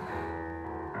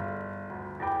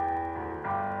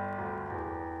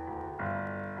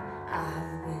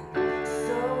 I've been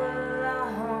so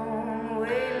long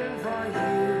waiting for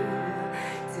you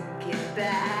to get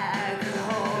back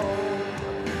home.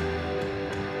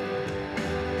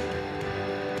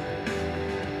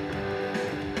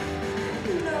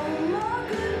 No more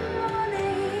good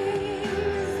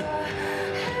mornings or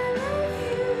I love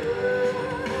you.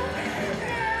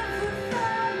 Never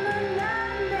thought my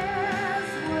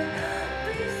nightmares would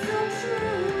be so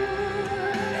true.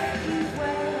 He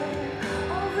went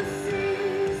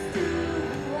overseas to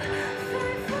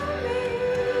fight for me,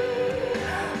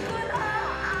 but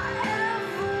all I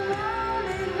ever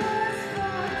wanted was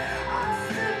for us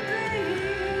to be.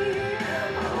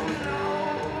 Oh no.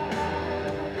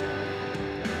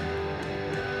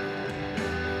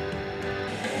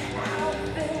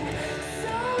 I've been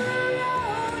so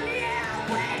alone, yeah,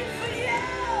 I waited for you.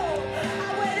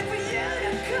 I waited for you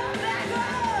to come back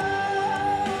home.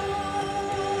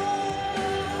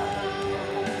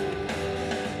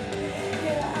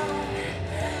 Yeah,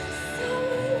 I'm so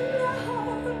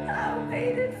alone, I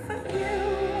waited for you,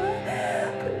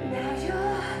 but now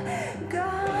you're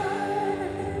gone.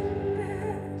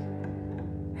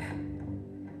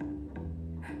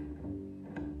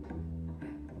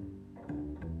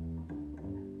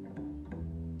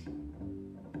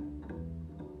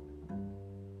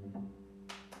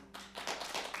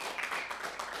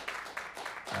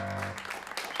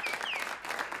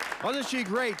 Wasn't she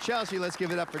great, Chelsea? Let's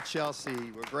give it up for Chelsea.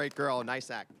 What a great girl,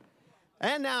 nice act.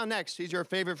 And now next, he's your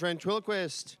favorite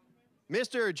ventriloquist,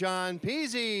 Mr. John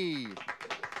Peasy.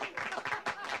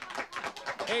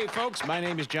 Hey, folks, my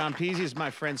name is John Peasy. This is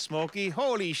my friend Smokey.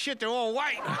 Holy shit, they're all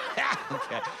white.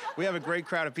 Okay. We have a great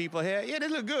crowd of people here. Yeah, they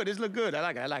look good. This look good. I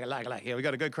like it. Yeah, we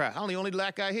got a good crowd. I'm the only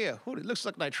black guy here. Ooh, it looks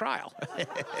like my trial.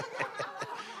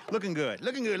 Looking good.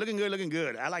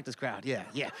 I like this crowd. Yeah.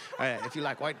 If you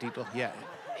like white people, yeah.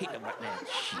 Hate the white man.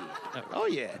 Shit. Oh,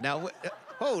 yeah. Now,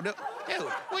 no. Hey,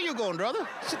 where you going, brother?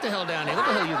 Sit the hell down there. What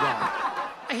the hell you going?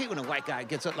 I hate when a white guy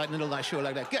gets up like in the middle of my show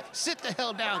like that. Sit the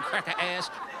hell down, cracker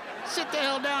ass. Sit the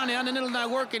hell down there. I'm in the middle of my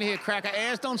working here, cracker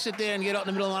ass. Don't sit there and get up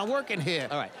in the middle of my working here.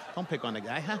 All right, don't pick on the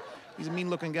guy, huh? He's a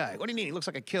mean-looking guy. What do you mean? He looks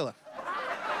like a killer.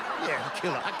 Yeah, a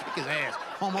killer. I kick his ass.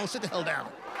 Homo, sit the hell down.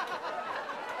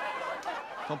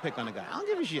 Don't pick on the guy. I don't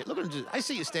give a shit. Look at him. I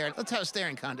see you staring. Let's have a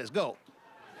staring contest. Go.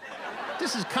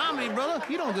 This is comedy, brother.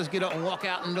 You don't just get up and walk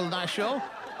out in the middle of my show.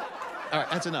 All right,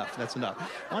 that's enough. Why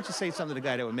don't you say something to the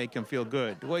guy that would make him feel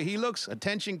good? The way he looks,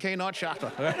 attention cannot shock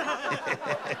him.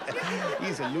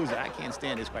 He's a loser. I can't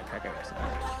stand this white cracker ass.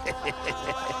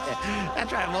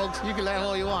 That's right, folks. You can laugh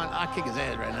all you want. I'll kick his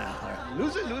ass right now. All right.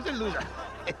 Loser.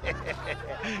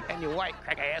 And you white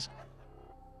cracker ass.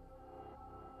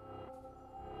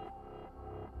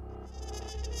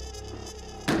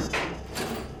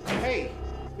 Hey,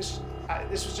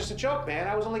 this was just a joke, man.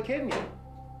 I was only kidding you.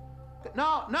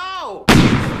 No!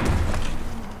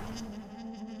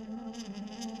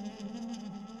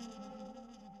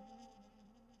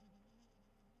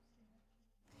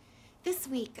 This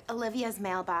week, Olivia's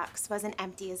mailbox wasn't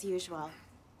empty as usual.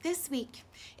 This week,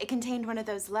 it contained one of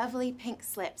those lovely pink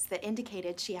slips that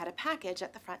indicated she had a package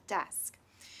at the front desk.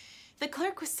 The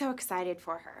clerk was so excited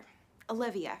for her.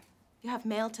 "Olivia, you have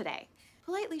mail today."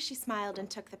 Politely, she smiled and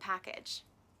took the package.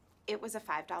 It was a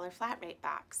 $5 flat rate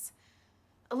box.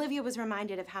 Olivia was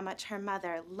reminded of how much her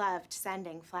mother loved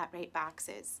sending flat rate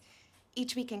boxes.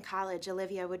 Each week in college,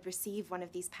 Olivia would receive one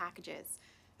of these packages,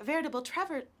 a veritable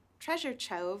treasure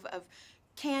trove of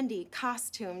candy,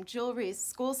 costume, jewelry,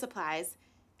 school supplies,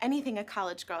 anything a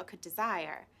college girl could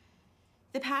desire.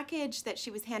 The package that she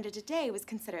was handed today was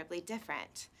considerably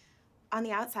different. On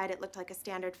the outside, it looked like a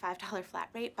standard $5 flat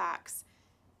rate box,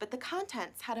 but the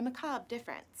contents had a macabre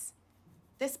difference.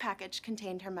 This package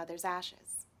contained her mother's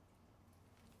ashes.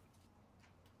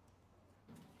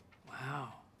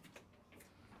 Wow.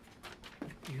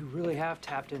 You really have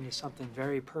tapped into something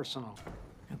very personal.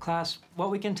 Now, class,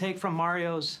 what we can take from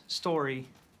Mario's story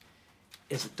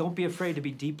is don't be afraid to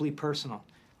be deeply personal.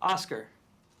 Oscar,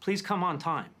 please come on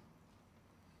time.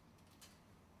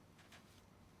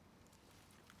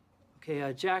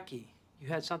 Okay, Jackie, you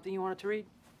had something you wanted to read?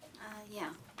 Yeah.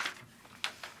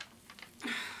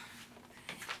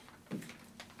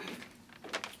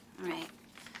 All right.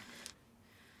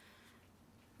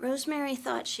 Rosemary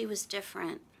thought she was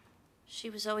different. She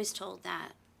was always told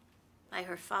that. By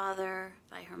her father,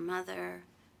 by her mother,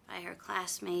 by her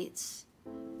classmates.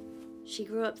 She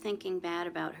grew up thinking bad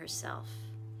about herself.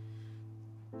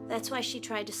 That's why she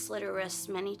tried to slit her wrists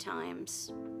many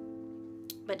times.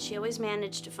 But she always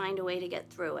managed to find a way to get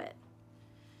through it.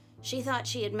 She thought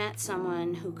she had met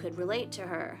someone who could relate to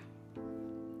her,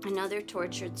 another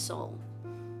tortured soul.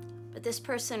 But this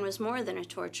person was more than a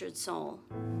tortured soul.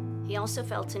 He also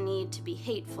felt a need to be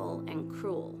hateful and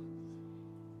cruel.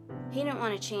 He didn't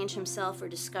want to change himself or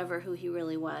discover who he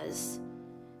really was.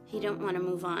 He didn't want to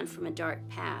move on from a dark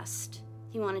past.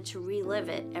 He wanted to relive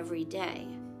it every day.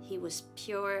 He was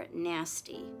pure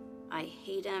nasty. I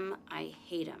hate him, I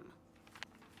hate him.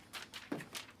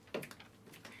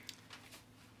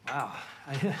 Wow.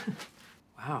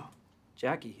 Wow.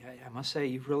 Jackie, I must say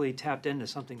you've really tapped into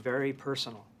something very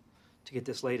personal to get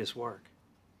this latest work.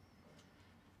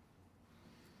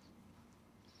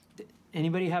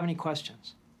 Anybody have any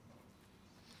questions?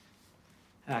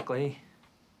 Ackley?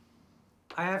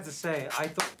 I have to say, I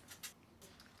thought...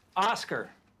 Oscar!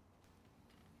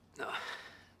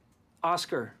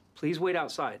 Oscar, please wait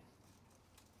outside.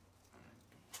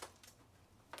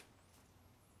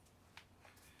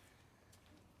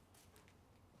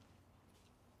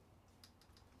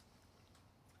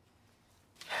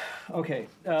 Okay,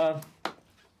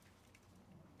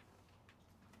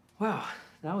 wow,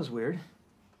 that was weird.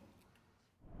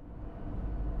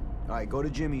 All right, go to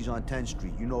Jimmy's on 10th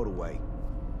Street. You know the way.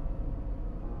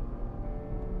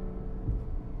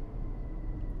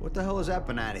 What the hell is that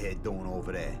banana head doing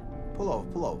over there? Pull over,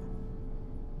 pull over.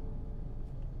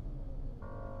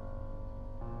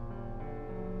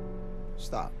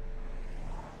 Stop.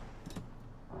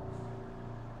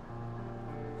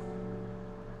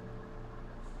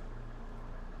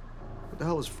 What the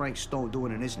hell is Frank Stone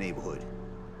doing in this neighborhood?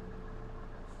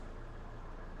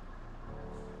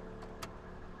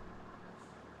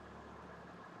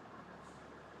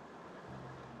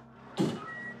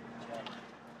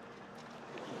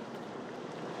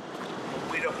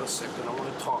 Wait up a second, I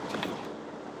want to talk to you.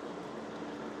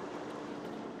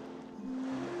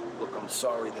 Look, I'm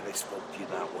sorry that I spoke to you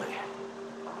that way.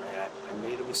 I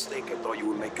made a mistake. I thought you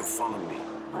were making fun of me.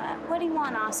 What do you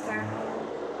want, Oscar?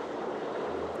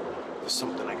 There's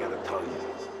something I gotta tell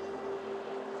you.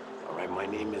 All right, my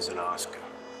name isn't Oscar.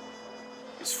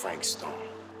 It's Frank Stone.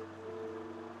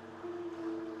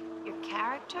 Your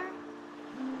character?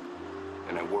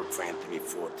 And I work for Anthony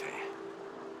Forte.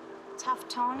 Tough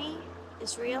Tony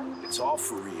is real? It's all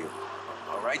for real.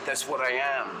 All right, that's what I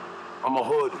am. I'm a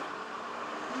hood.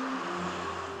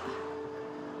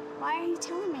 Why are you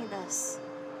telling me this?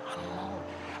 I don't know.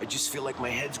 I just feel like my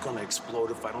head's gonna explode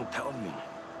if I don't tell you.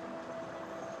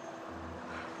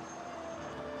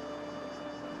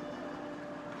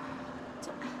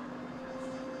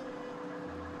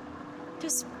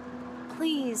 Just,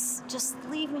 please, just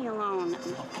leave me alone.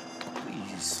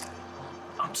 Please.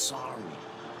 I'm sorry.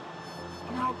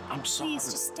 No, I'm sorry. please,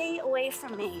 just stay away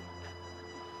from me.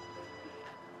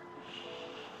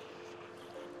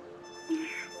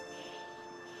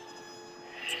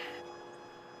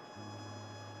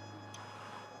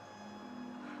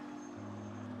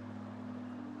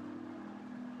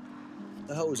 What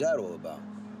the hell was that all about?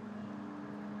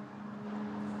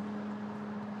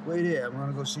 Wait here, I'm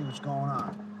gonna go see what's going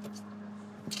on.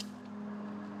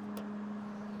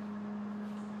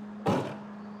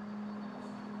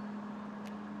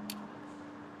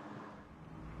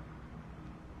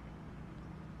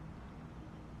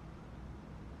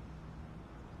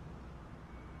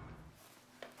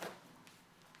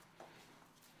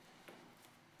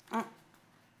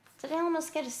 Did I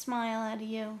almost get a smile out of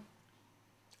you?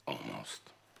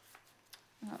 Almost.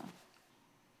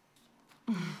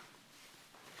 Oh.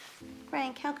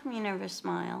 Frank, how come you never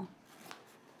smile?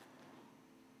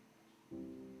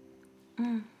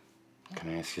 Can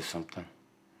I ask you something?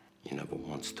 You never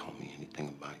once told me anything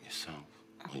about yourself.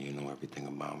 Well, you know everything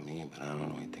about me, but I don't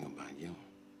know anything about you.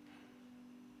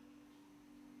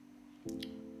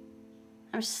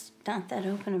 I'm just not that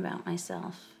open about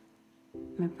myself.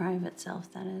 My private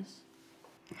self, that is.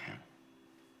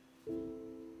 Yeah.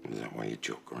 Is that why you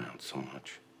joke around so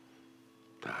much?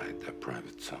 To hide that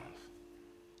private self?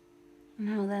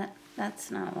 No,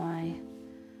 that's not why.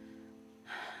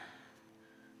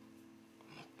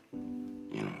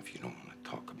 You know, if you don't want to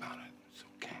talk about it, it's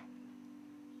okay.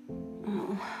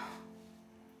 Oh.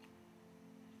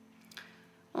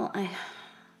 Well, I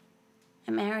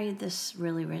married this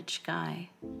really rich guy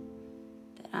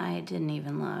that I didn't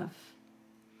even love.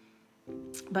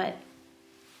 But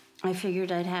I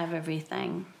figured I'd have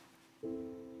everything.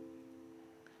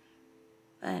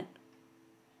 but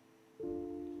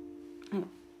it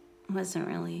wasn't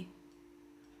really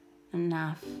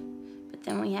enough. But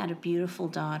then we had a beautiful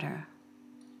daughter.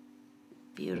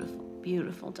 Beautiful,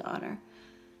 beautiful daughter.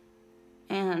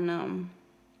 And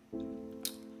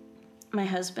my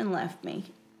husband left me.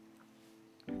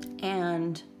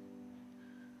 And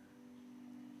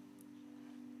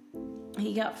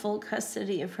he got full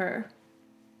custody of her.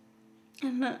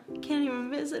 And I can't even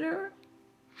visit her.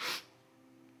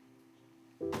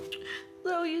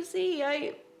 So you see,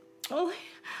 all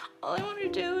I want to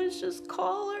do is just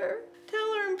call her,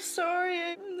 tell her I'm sorry,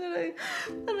 that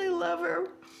I love her.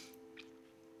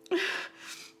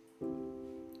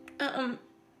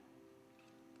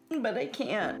 But I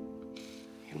can't.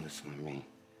 You listen to me.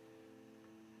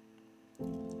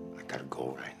 I gotta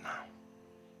go right now.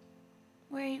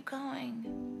 Where are you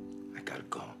going? I gotta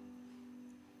go.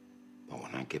 But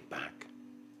when I get back,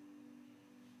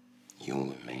 you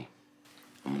and me,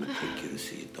 I'm gonna take you to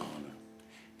see your daughter.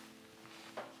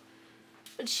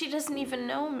 But she doesn't even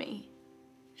know me.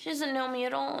 She doesn't know me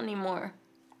at all anymore.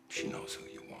 She knows who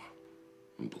you are.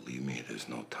 And believe me, there's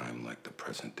no time like the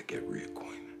present to get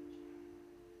reacquainted.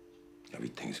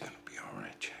 Everything's gonna be all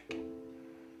right, Jack.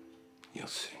 You'll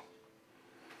see.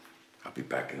 I'll be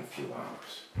back in a few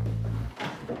hours.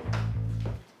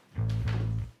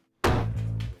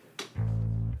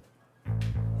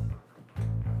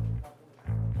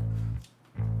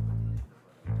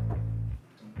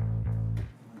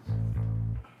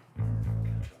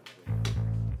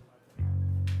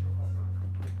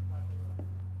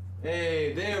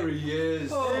 Hey, there he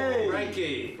is. Oh, hey.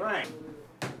 Frankie. Frank.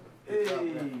 Hey.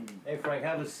 Hey, Frank,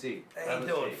 have a seat. How you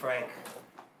doing, Frank?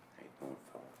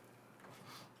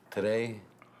 Today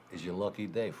is your lucky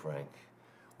day, Frank.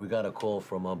 We got a call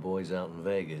from our boys out in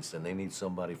Vegas, and they need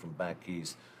somebody from back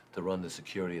east to run the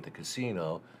security at the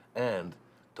casino and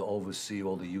to oversee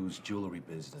all the used jewelry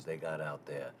business they got out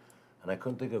there. And I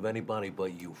couldn't think of anybody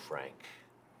but you, Frank.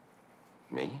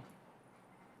 Me?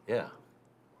 Yeah.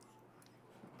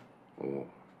 Oh.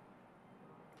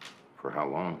 For how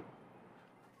long?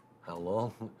 How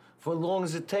long? For as long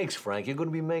as it takes, Frank. You're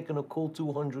gonna be making a cool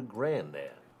 200 grand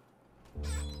there.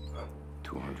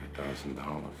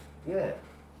 $200,000. Yeah.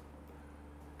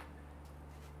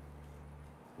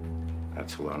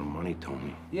 That's a lot of money,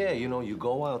 Tony. Yeah, you know, you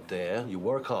go out there, you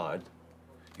work hard,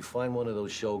 you find one of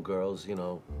those showgirls, you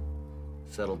know,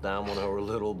 settle down with her a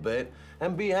little bit,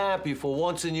 and be happy for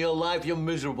once in your life, you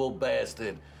miserable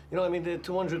bastard. You know, I mean, the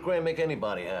 200 grand make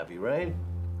anybody happy, right?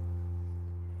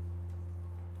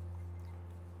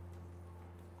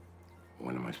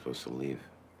 When am I supposed to leave?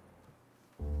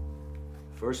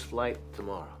 First flight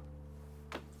tomorrow.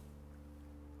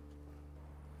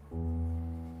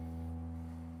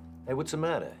 Hey, what's the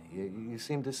matter? You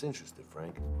seem disinterested,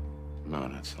 Frank. No,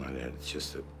 that's not it. It's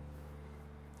just that,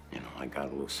 you know, I got a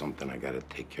little something I gotta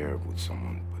take care of with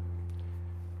someone, but,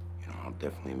 you know, I'll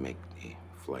definitely make the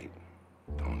flight,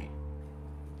 Tony.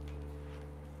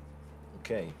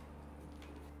 Okay.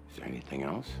 Is there anything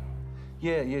else?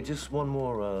 Yeah, just one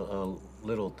more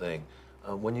little thing.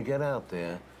 When you get out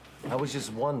there, I was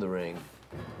just wondering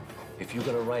if you're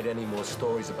gonna write any more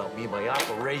stories about me and my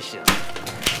operation.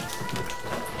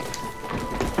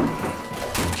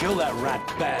 Kill that rat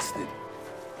bastard.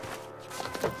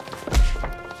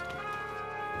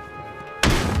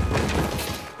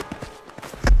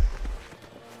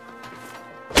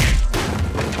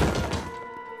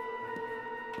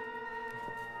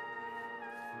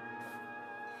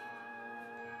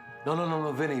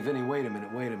 No, Vinny, wait a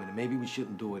minute. Maybe we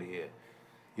shouldn't do it here.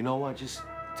 You know what? Just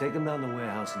take him down to the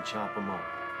warehouse and chop him up.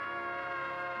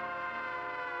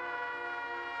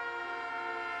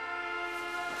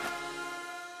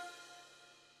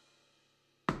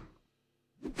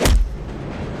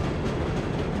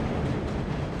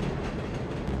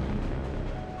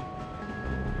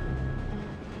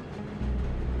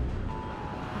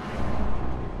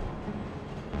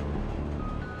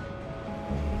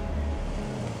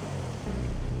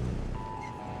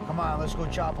 Come on, let's go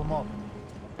chop them up.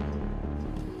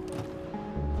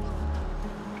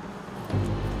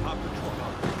 Hop the truck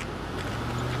up.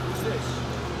 Who's this?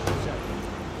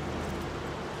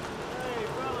 Hey,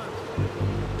 fellas.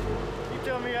 You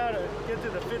tell me how to get to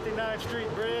the 59th Street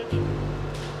Bridge?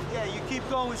 Yeah, you keep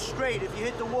going straight. If you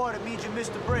hit the water, it means you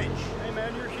missed the bridge. Hey,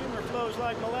 man, your humor flows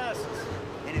like molasses.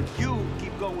 And if you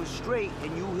keep going straight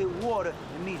and you hit water,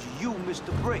 it means you missed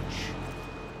the bridge.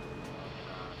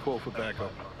 Call for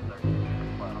backup.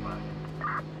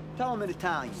 Tell him in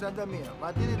Italian. Senta mia,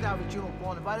 ma dite da vicino un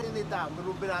po', fate in età, un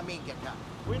little bit of minchia qua.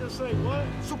 We don't say what?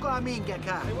 Succa minchia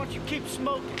qua. Hey, why don't you keep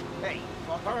smoking? Hey,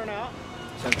 I'll burn out.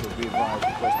 Central be advised,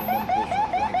 requesting one additional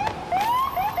point.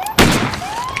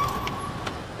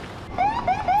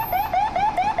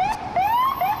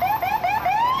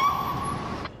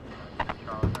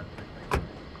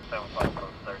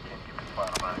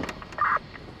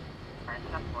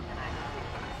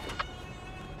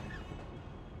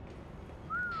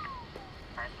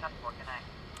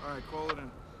 All right, call it in.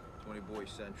 20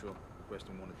 boys Central,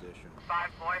 requesting one addition.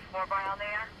 5 boy, 4 by on the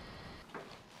air.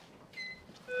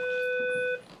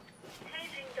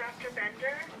 Paging Dr.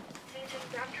 Bender. Paging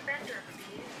Dr. Bender,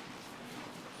 please.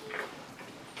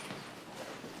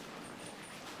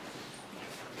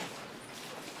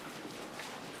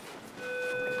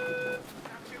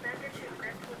 Dr. Bender to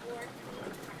mental ward,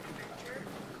 please. Dr. Bender.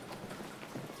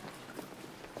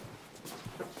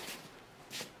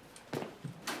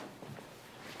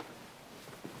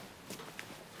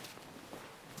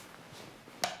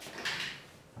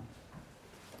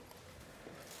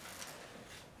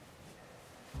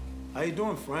 How you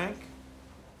doing, Frank?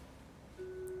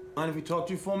 Mind if we talk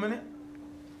to you for a minute?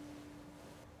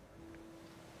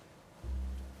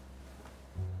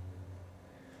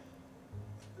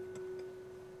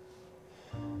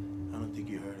 I don't think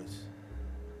you heard us.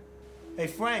 Hey,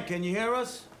 Frank, can you hear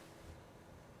us?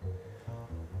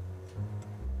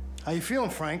 How you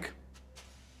feeling, Frank?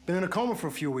 Been in a coma for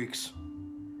a few weeks.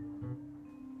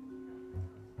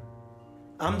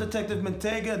 I'm Detective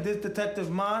Mantega, this Detective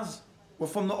Maz. We're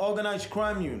from the Organized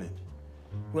Crime Unit.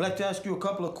 We'd like to ask you a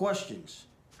couple of questions.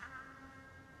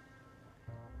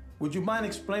 Would you mind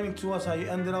explaining to us how you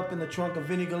ended up in the trunk of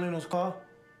Vinnie Galino's car?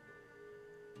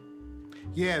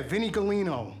 Yeah, Vinnie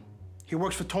Galino. He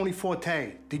works for Tony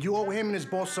Forte. Did you owe him and his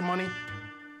boss some money?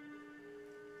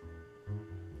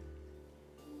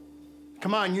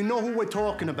 Come on, you know who we're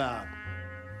talking about.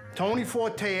 Tony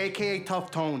Forte, AKA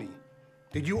Tough Tony.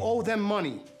 Did you owe them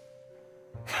money?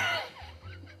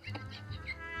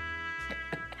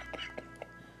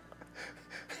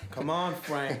 Come on,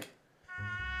 Frank.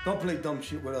 Don't play dumb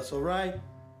shit with us, all right?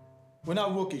 We're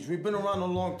not rookies. We've been around a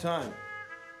long time.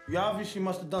 You obviously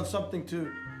must have done something to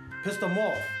piss them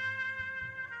off.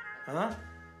 Huh?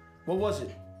 What was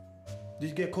it? Did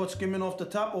you get caught skimming off the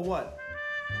top or what?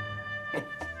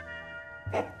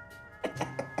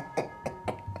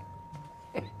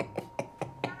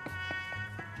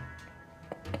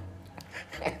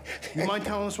 You mind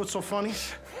telling us what's so funny?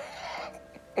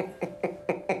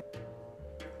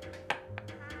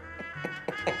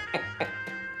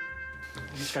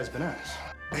 This guy's bananas.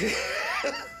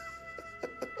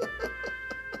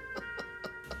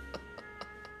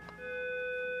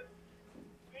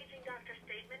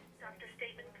 Dr.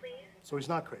 Statement, please. So he's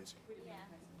not crazy.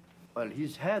 Well,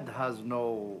 his head has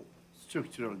no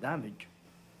structural damage,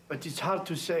 but it's hard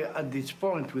to say at this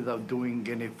point without doing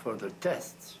any further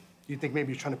tests. You think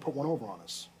maybe he's trying to put one over on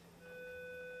us?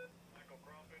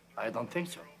 I don't think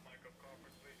so.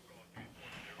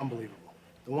 Unbelievable.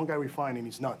 The one guy we find, and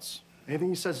he's nuts. Anything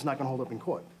he says is not gonna hold up in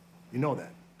court. You know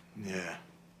that. Yeah,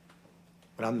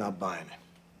 but I'm not buying it.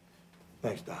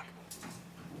 Thanks, Doc.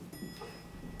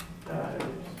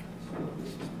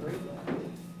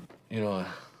 You know,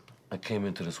 I came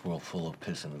into this world full of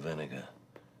piss and vinegar.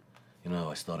 You know,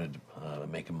 I started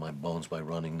making my bones by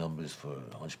running numbers for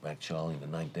Hunchback Charlie and the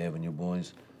 9th Avenue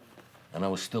Boys. And I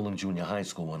was still in junior high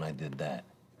school when I did that.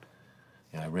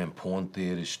 Yeah, I ran porn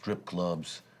theaters, strip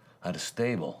clubs. I had a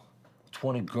stable,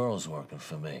 20 girls working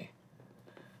for me.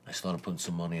 I started putting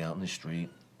some money out in the street,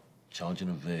 charging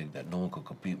a vig that no one could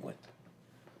compete with.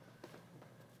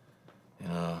 You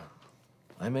know,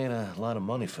 I made a lot of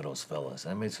money for those fellas.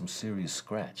 I made some serious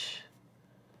scratch.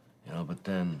 You know, but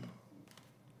then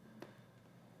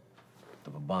the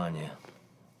Babanya,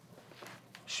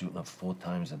 shooting up 4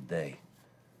 times a day.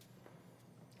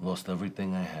 Lost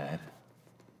everything I had.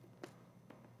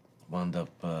 Wound up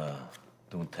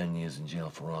doing 10 years in jail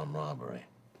for armed robbery.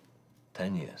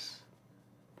 10 years.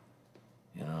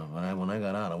 You know, but when I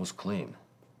got out, I was clean.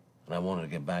 And I wanted to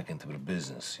get back into the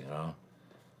business, you know?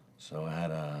 So I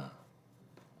had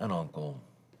an uncle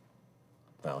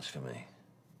vouch for me.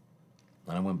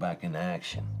 And I went back into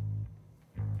action.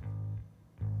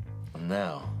 And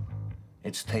now,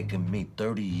 it's taken me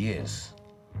 30 years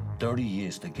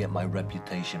to get my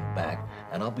reputation back,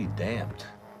 and I'll be damned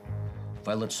if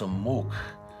I let some mook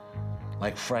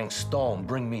like Frank Stone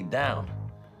bring me down.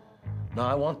 Now,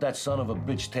 I want that son of a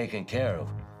bitch taken care of.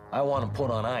 I want him put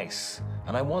on ice,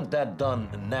 and I want that done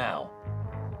now.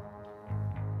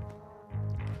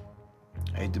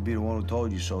 I hate to be the one who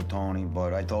told you so, Tony,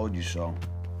 but I told you so.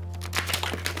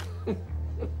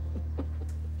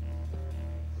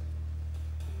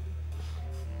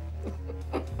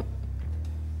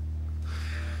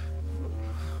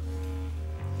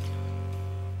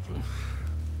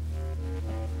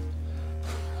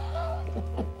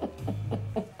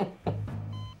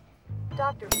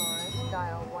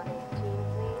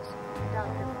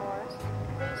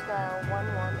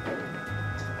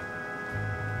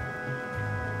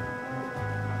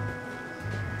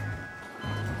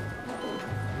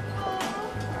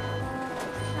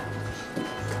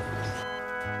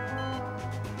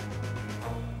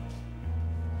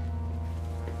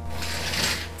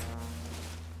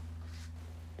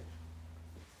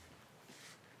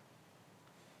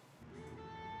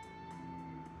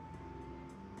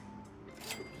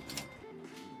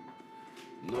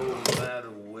 no matter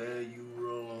where you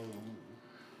roam.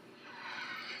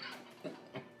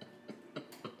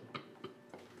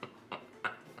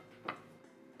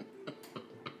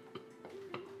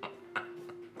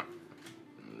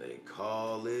 They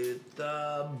call it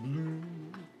the blue.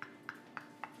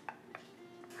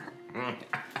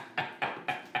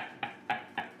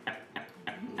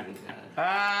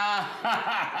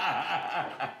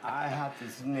 I have to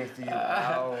sit next to you.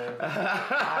 Oh,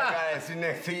 I gotta sit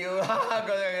next to you.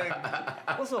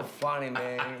 What's so funny,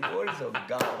 man? What is so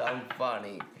goddamn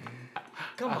funny?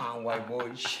 Come on, white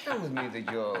boy, share with me the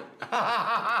joke.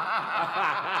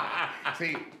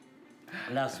 See,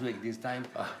 last week, this time,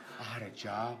 I had a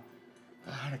job,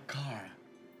 I had a car.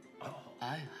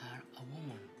 I had a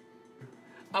woman.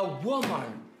 A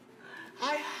woman!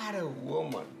 I had a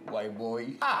woman, white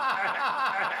boy.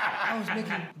 I was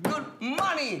making good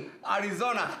money,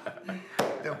 Arizona.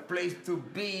 The place to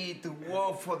be, to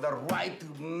work for the right to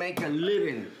make a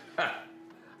living.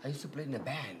 I used to play in a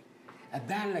band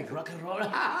like rock and roll.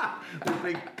 We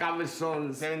played cover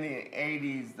songs, 70s,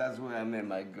 80s. That's where I met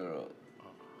my girl.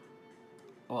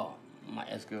 Well, my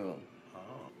ex-girl.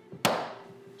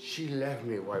 She left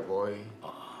me, white boy.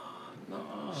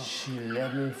 No. She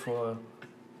left me for...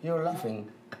 You're laughing.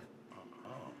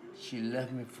 She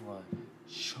left me for a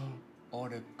short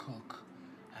order cook.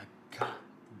 A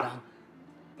goddamn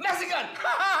Mexican!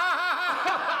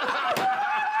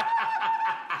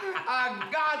 A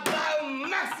goddamn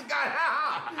Mexican!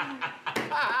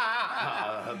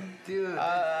 Dude,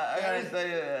 I gotta tell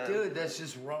you, dude, that's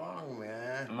just wrong,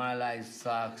 man. My life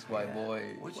sucks, white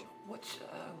boy. What's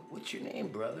your name,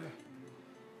 brother?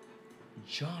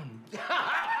 John.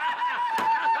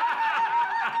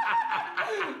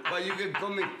 But you can call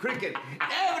me Cricket.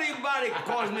 Everybody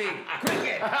calls me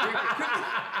Cricket.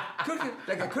 Cricket.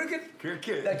 Like a cricket?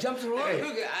 Cricket. That jumps around? Hey,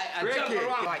 Cricket. I cricket. jump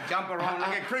around. I jump around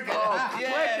like a cricket. Oh,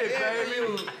 cricket,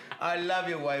 baby. I love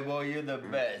you, white boy. You're the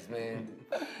best, man.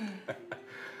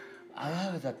 I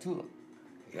have a tattoo.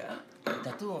 Yeah? A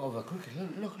tattoo of a cricket.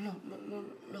 Look. Oh,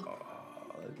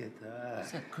 look at that.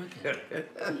 It's a cricket.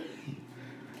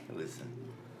 Listen,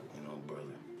 you know,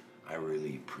 brother, I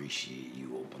really appreciate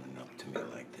you opening up to me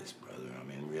like this, brother. I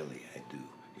mean, really, I do,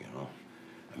 you know?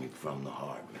 I mean, from the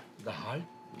heart, man. The heart?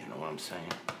 You know what I'm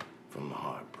saying? From the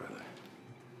heart, brother.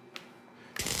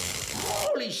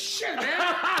 Holy shit, man!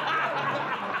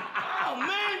 Oh,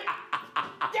 man!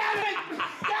 Damn it!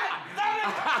 God damn it!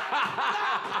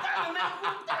 Damn it, man!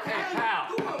 Hey, pal.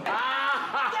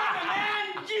 Damn it,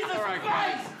 man! Jesus All right,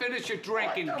 Christ! guys, finish your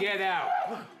drink and get out.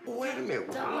 Wait a minute.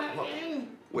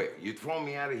 Wait, you throwing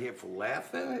me out of here for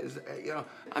laughing? You know,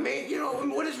 I mean, you know,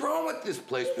 what is wrong with this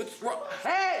place? What's wrong?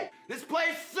 Hey, this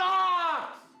place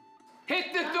sucks!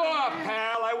 Hit the door,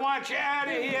 pal. I want you out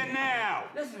of here now.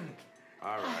 Listen.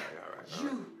 All right.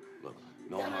 You. Look,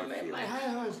 no hard feelings. My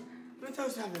heart hurts. Let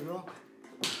us have it, bro.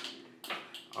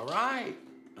 All right,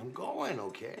 I'm going,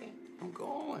 okay? I'm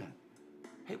going.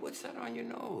 Hey, what's that on your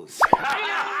nose? Crazy,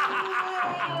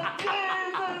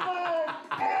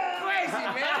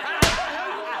 man.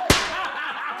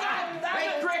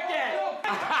 Hey, Cricket!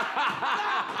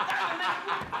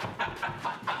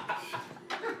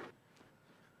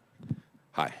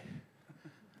 Hi.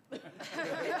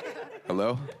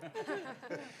 Hello?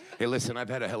 Hey, listen, I've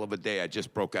had a hell of a day. I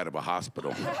just broke out of a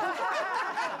hospital.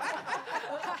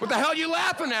 What the hell are you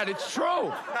laughing at? It's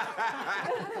true.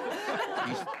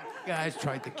 These guys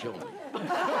tried to kill me.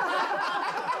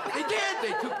 They did.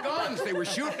 They took guns. They were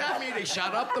shooting at me. They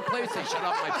shot up the place. They shot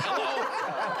up my pillow.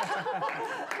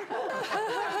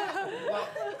 Well,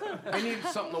 I needed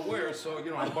something to wear, so,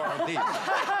 you know, I borrowed these.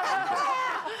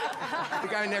 The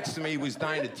guy next to me was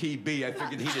dying of TB. I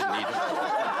figured he didn't need them.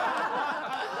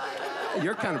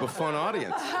 You're kind of a fun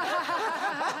audience.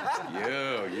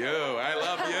 You. I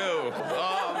love you.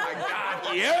 Oh, my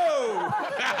God, you!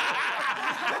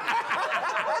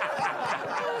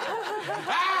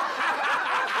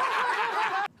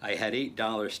 I had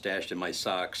 $8 stashed in my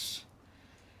socks,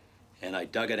 and I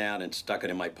dug it out and stuck it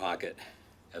in my pocket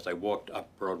as I walked up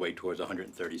Broadway towards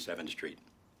 137th Street.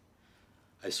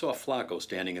 I saw Flacco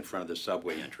standing in front of the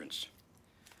subway entrance.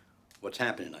 "What's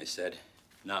happening?" I said.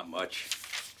 "Not much."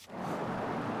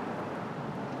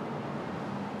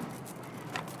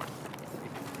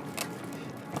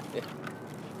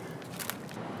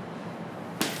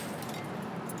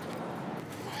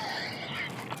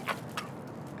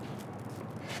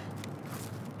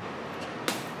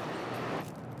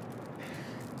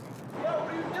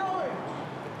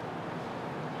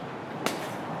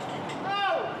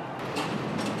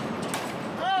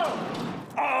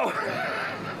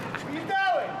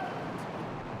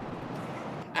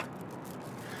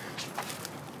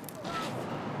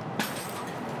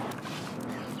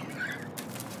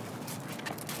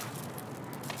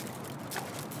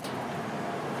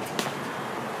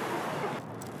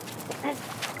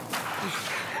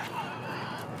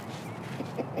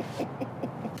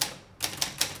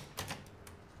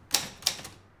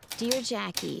 Dear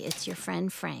Jackie, it's your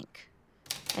friend Frank.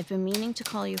 I've been meaning to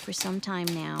call you for some time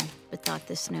now, but thought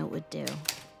this note would do.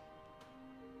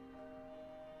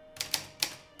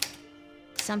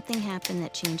 Something happened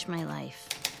that changed my life.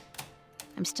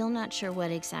 I'm still not sure what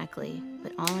exactly,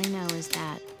 but all I know is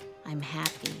that I'm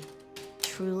happy,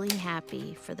 truly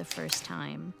happy for the first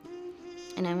time.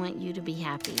 And I want you to be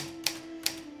happy.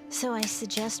 So I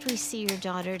suggest we see your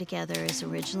daughter together as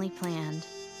originally planned,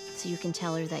 so you can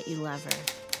tell her that you love her.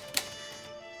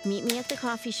 Meet me at the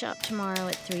coffee shop tomorrow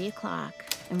at 3 o'clock,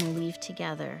 and we'll leave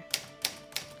together.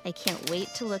 I can't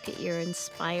wait to look at your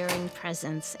inspiring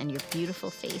presence and your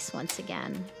beautiful face once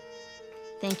again.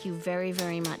 Thank you very,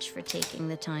 very much for taking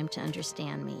the time to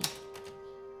understand me.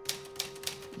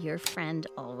 Your friend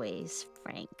always,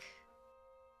 Frank.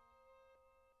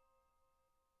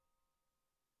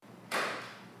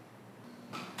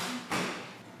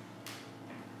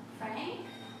 Frank?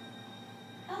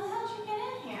 How the hell did you get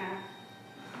in here?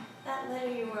 That letter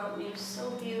you wrote me was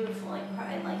so beautiful, I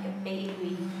cried like a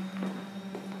baby.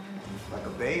 Like a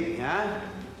baby, huh?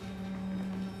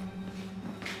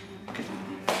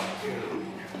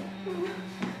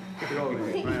 Look it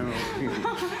over here.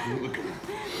 Look at me.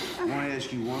 I want to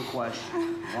ask you one question.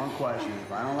 One question.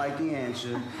 If I don't like the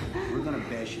answer, we're going to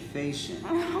bash your face in.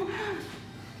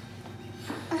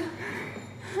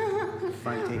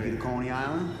 Frank take you to Coney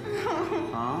Island?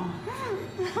 Huh?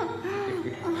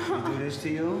 Did he do this to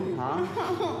you? Huh?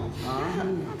 Huh?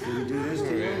 Did he do this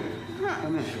to you?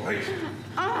 Come here.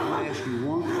 I want to ask you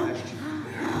one question.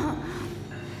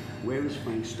 Where is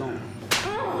Frank Stone?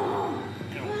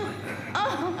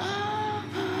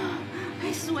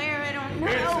 I swear I don't know.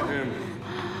 Answer him.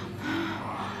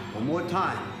 One more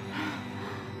time.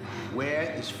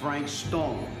 Where is Frank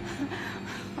Stone?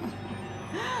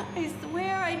 I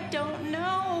swear I don't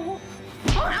know.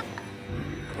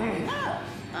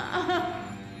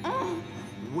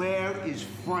 Where is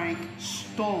Frank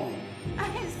Stone?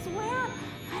 I swear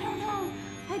I don't know.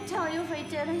 I'd tell you if I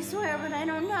did, I swear, but I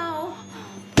don't know.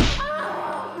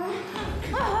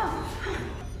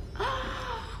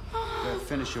 Yeah,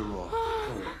 finish your roll.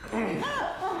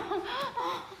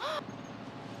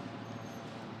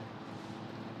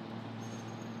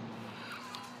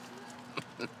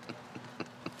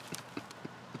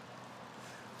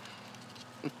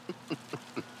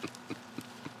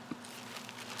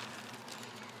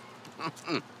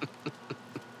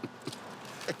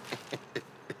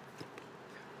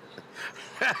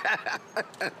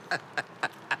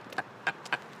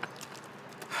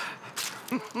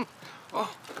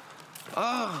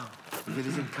 It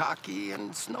isn't cocky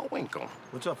and Snowwinkle.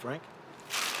 What's up, Frank?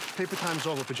 Paper time's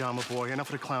over, Pajama Boy. Enough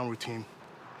of the clown routine.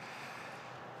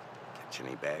 Catch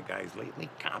any bad guys lately,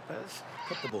 compass?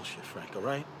 Cut the bullshit, Frank, all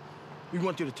right? We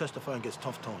want you to testify against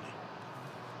Tough Tony.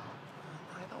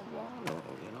 I don't want to,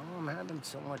 you know? I'm having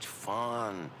so much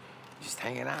fun. Just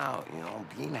hanging out, you know,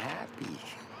 being happy.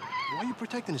 Why are you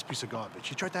protecting this piece of garbage?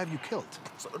 She tried to have you killed.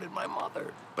 So did my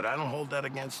mother. But I don't hold that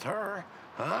against her,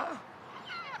 huh?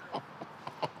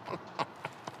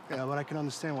 Yeah, but I can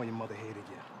understand why your mother hated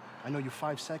you. I know you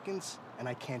 5 seconds, and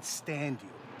I can't stand you.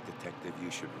 Detective,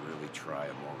 you should really try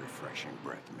a more refreshing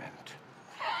breath mint.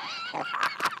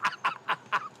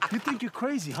 You think you're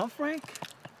crazy, huh, Frank?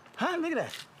 Huh? Look at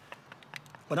that.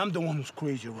 But I'm the one who's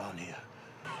crazy around here.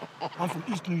 I'm from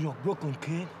East New York, Brooklyn,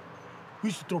 kid. We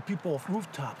used to throw people off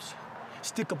rooftops,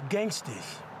 stick up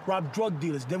gangsters, rob drug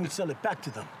dealers, then we sell it back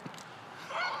to them.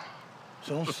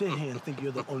 So don't sit here and think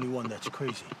you're the only one that's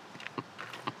crazy.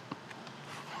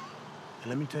 And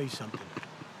let me tell you something.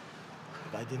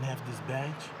 If I didn't have this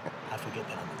badge, I forget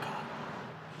that I'm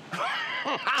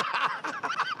a cop.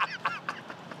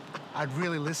 I'd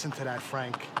really listen to that,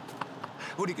 Frank.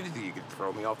 What are you gonna do? You gonna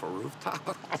throw me off a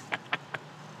rooftop?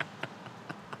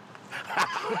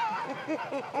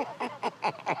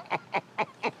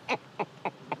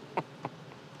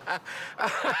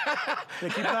 Hey,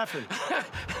 keep laughing.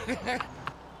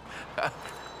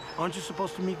 Aren't you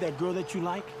supposed to meet that girl that you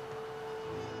like?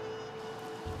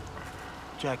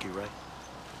 Jackie, right?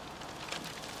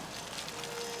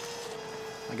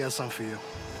 I got something for you.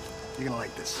 You're gonna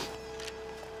like this.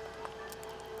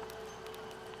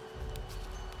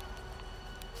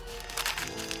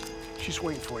 She's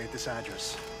waiting for you at this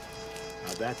address.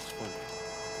 Now that's funny.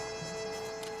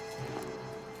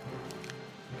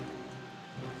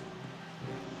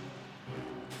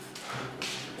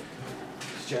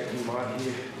 Is Jackie Martin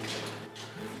here?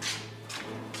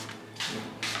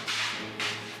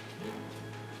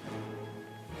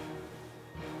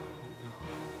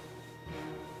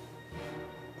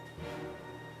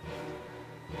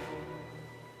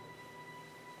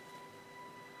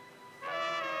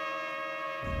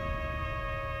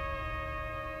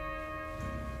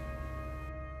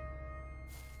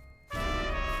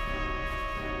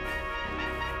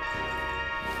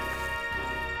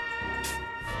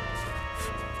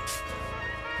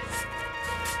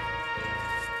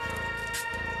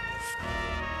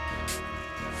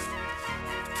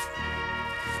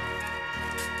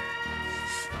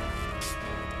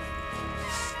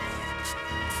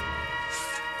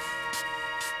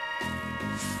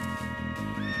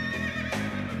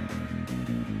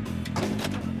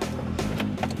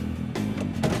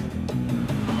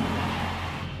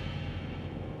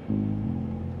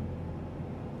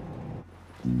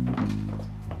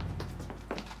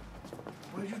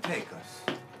 take us.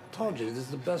 I told you, this is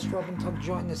the best rub and tug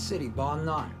joint in the city, bar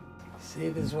none. See,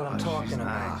 this is what I'm talking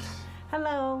about. Nice.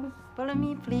 Hello, follow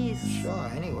me, please.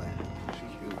 Sure, anyway.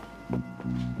 She's cute.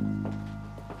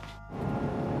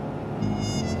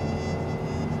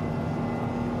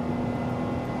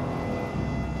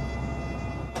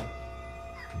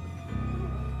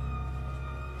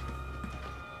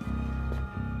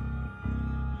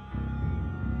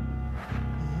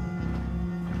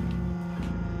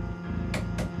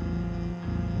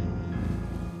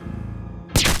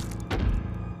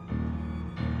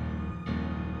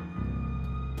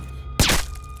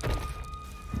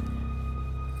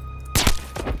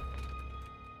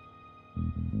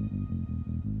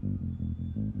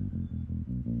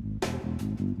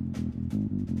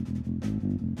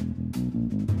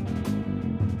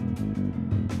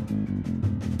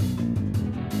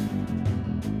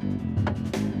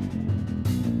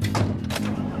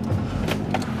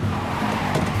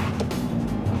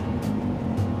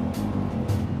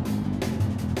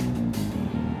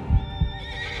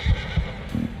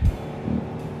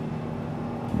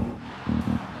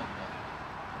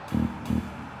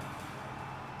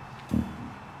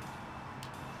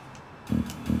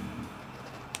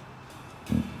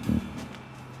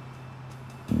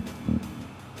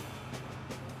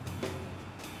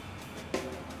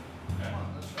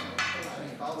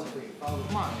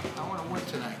 Come on, I want to win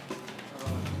tonight.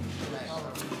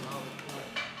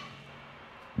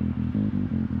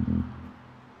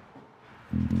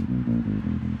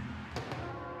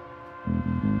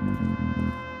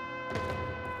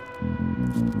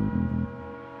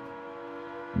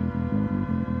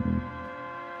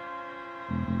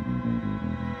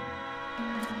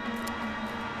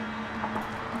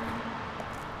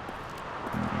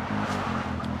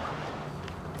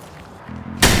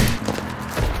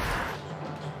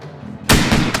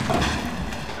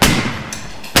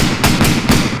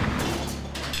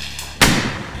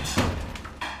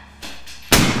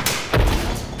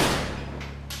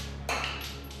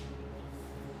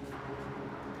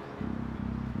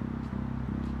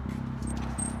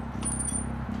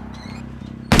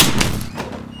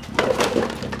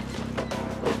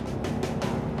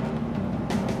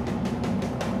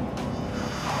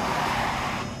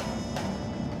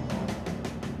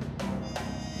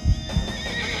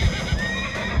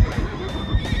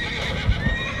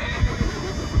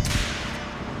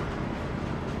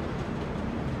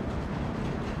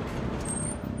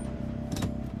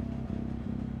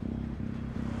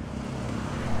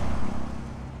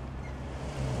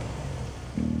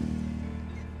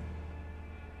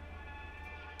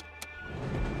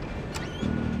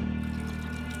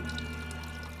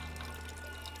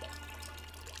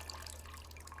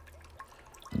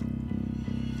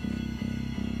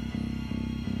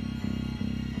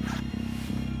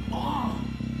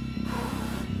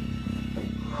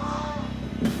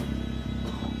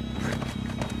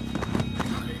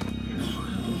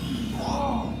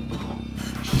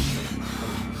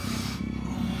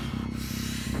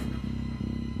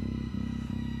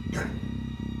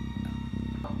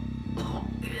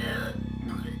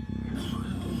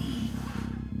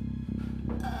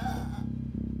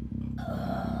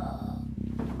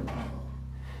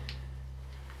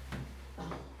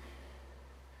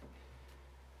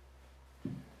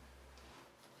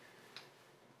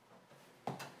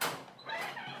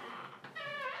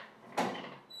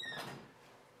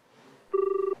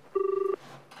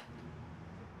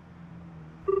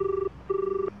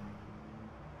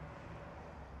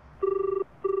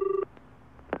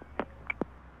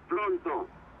 Pronto?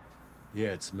 Yeah,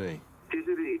 it's me. Chi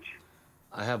si dice?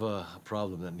 I have a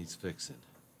problem that needs fixing.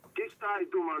 Chi stai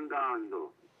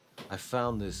domandando? I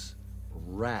found this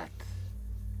rat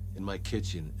in my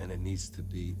kitchen, and it needs to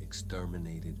be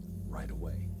exterminated right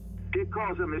away. Che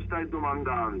cosa mi stai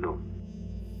domandando?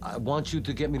 I want you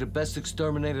to get me the best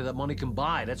exterminator that money can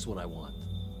buy. That's what I want.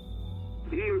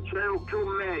 Io c'è un più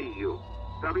meglio,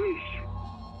 capisci?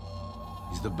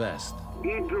 He's the best.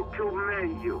 Io più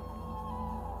meglio.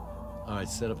 All right,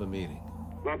 set up a meeting.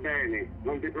 Va bene,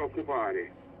 non ti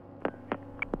preoccupare.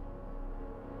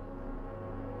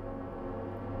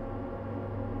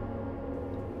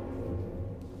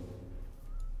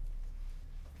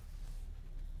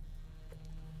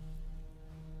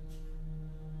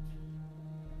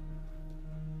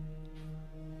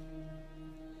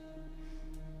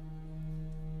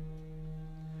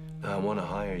 I want to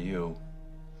hire you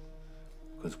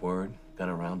because word got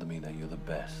around to me that you're the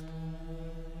best.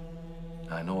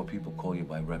 I know what people call you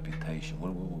by reputation.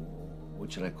 What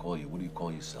should I call you? What do you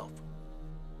call yourself?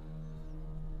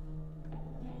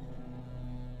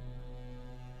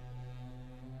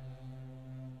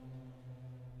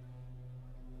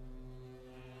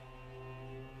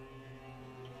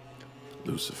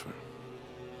 Lucifer.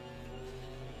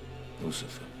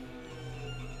 Lucifer.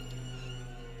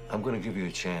 I'm gonna give you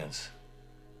a chance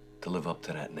to live up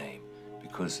to that name,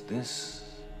 because this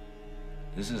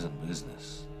isn't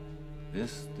business.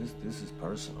 This is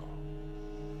personal.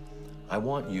 I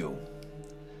want you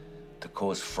to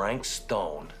cause Frank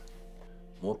Stone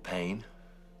more pain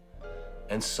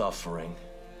and suffering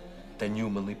than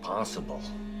humanly possible.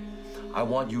 I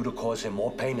want you to cause him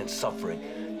more pain and suffering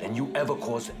than you ever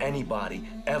caused anybody,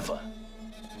 ever.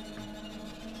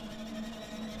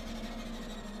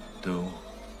 Do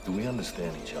we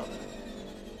understand each other?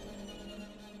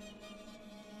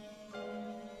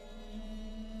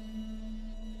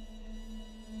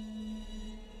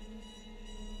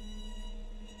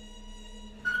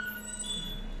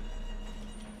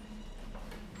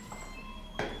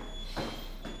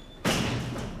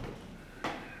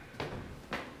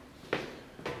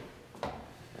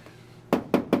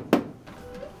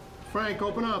 Frank,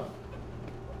 open up.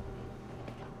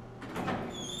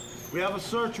 We have a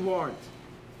search warrant.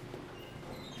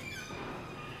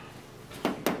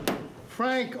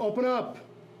 Frank, open up.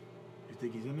 You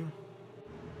think he's in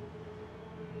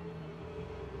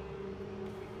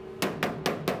there?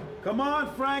 Come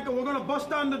on, Frank, or we're gonna bust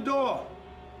down the door.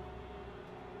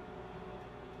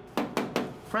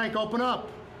 Frank, open up.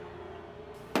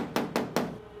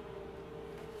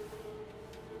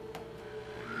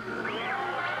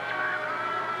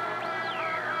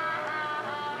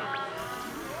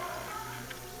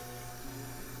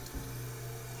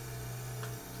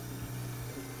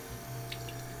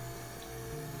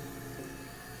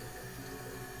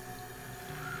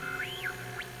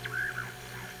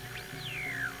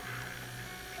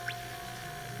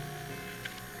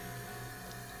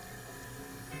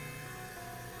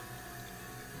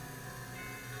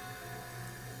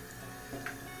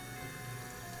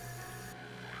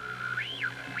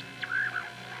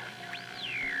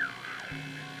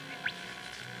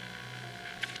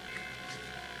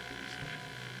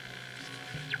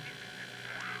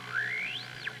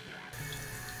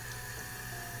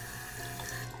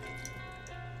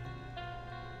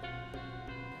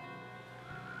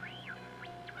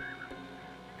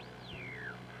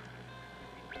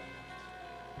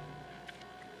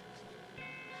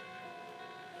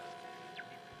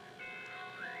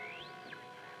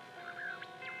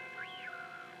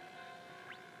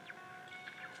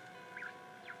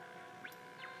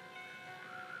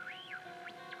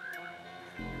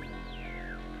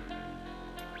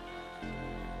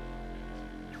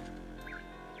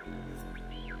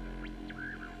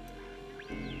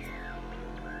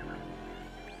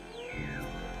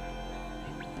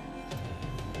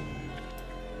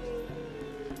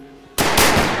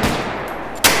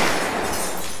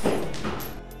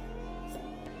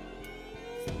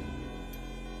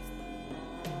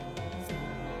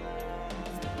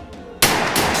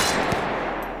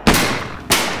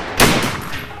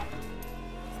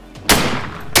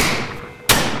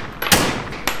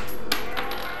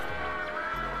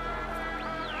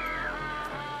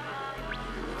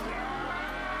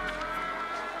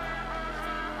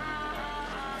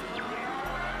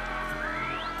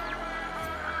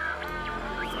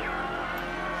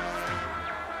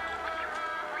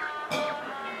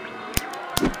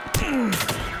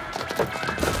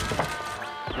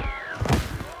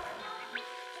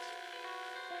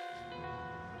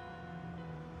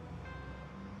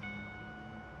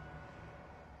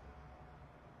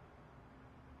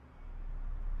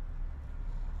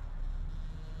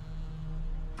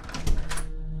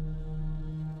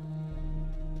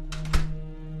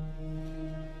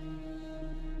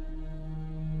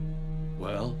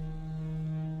 Well?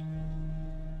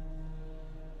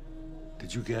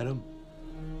 Did you get him?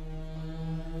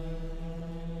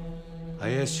 I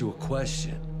asked you a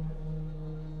question.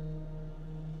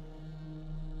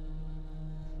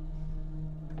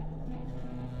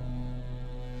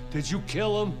 Did you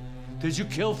kill him? Did you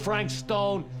kill Frank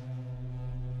Stone?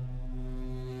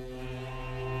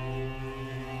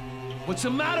 What's the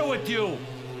matter with you?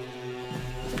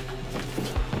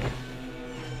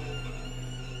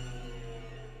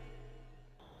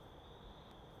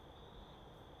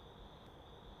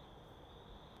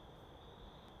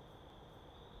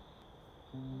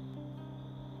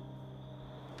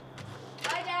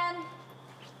 Bye, Dad.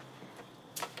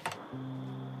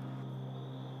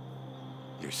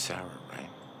 You're Sarah, right?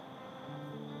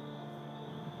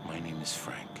 My name is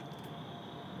Frank.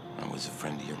 I was a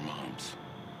friend of your mom's.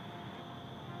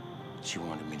 She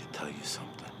wanted me to tell you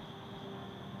something.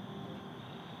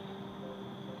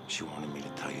 She wanted me to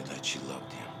tell you that she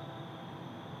loved you.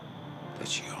 That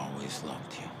she always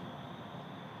loved you.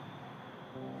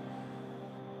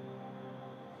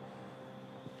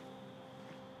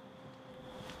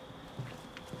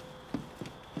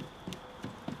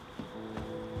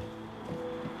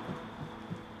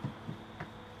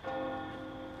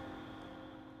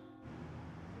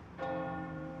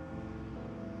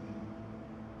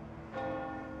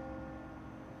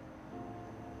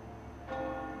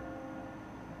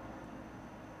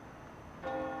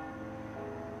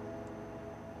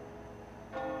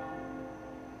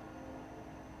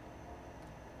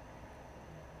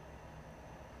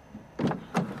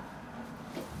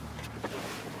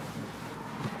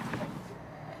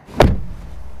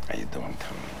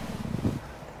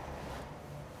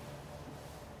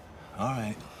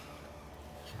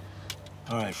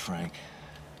 All right, Frank.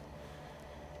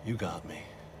 You got me.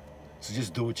 So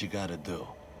just do what you gotta do.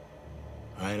 All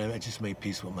right? I just made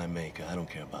peace with my maker. I don't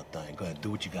care about dying. Go ahead, do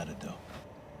what you gotta do.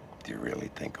 Do you really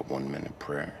think a 1-minute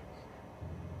prayer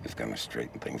is gonna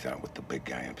straighten things out with the big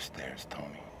guy upstairs,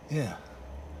 Tony? Yeah,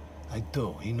 I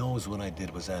do. He knows what I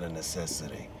did was out of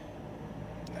necessity.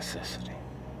 Necessity?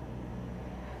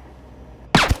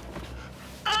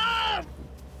 Ah!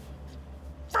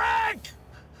 Frank!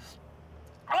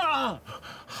 Ah!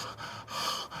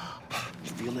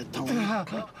 You feel it, Tony?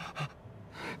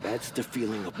 That's the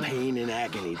feeling of pain and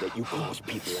agony that you cause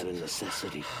people out of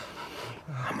necessity.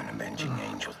 I'm an avenging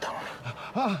angel,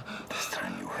 Tony. This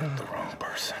time you hurt the wrong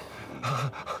person.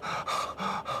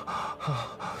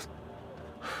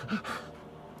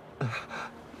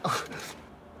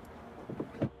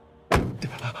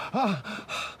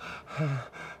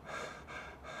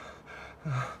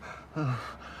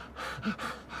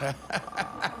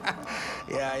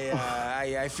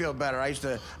 I feel better. I used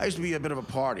to be a bit of a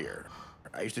partier.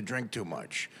 I used to drink too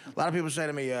much. A lot of people say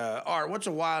to me, Art, what's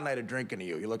a wild night of drinking to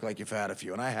you? You look like you've had a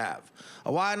few, and I have.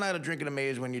 A wild night of drinking to me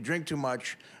is when you drink too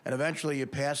much, and eventually you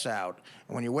pass out,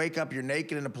 and when you wake up, you're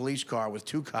naked in a police car with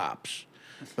 2 cops.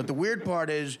 But the weird part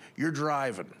is, you're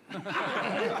driving.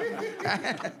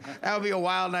 That would be a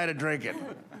wild night of drinking.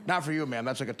 Not for you, man.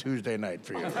 That's like a Tuesday night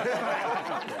for you.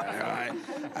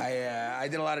 I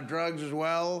did a lot of drugs as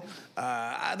well.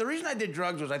 The reason I did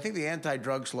drugs was I think the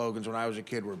anti-drug slogans when I was a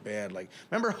kid were bad. Like,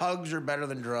 remember hugs are better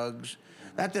than drugs?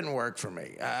 That didn't work for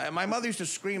me. My mother used to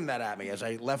scream that at me as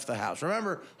I left the house.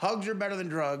 Remember, hugs are better than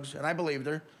drugs, and I believed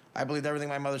her. I believed everything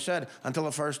my mother said until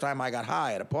the first time I got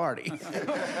high at a party.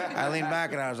 I leaned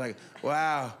back and I was like,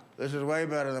 wow, this is way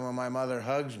better than when my mother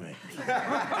hugs me.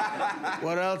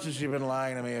 What else has she been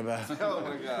lying to me about? Oh,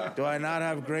 my God. Do I not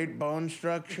have great bone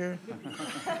structure?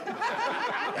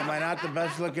 Am I not the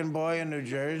best-looking boy in New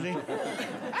Jersey?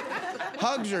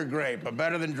 Hugs are great, but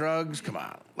better than drugs? Come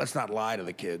on, let's not lie to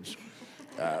the kids.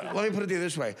 Let me put it to you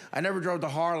this way. I never drove to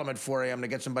Harlem at 4 a.m. to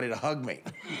get somebody to hug me.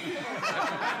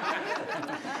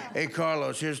 Hey,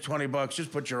 Carlos, here's $20.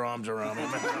 Just put your arms around me.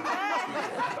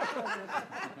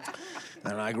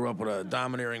 And I grew up with a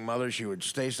domineering mother. She would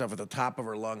say stuff at the top of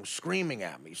her lungs, screaming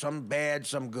at me. Some bad,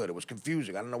 some good. It was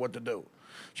confusing. I didn't know what to do.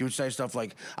 She would say stuff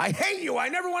like, I hate you. I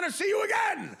never want to see you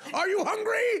again. Are you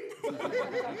hungry?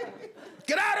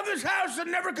 Get out of this house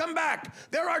and never come back.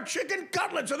 There are chicken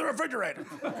cutlets in the refrigerator.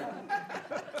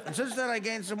 And since then, I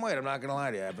gained some weight. I'm not going to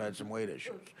lie to you. I've had some weight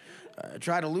issues. I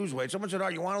tried to lose weight. Someone said, oh,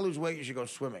 you want to lose weight, you should go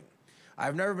swimming.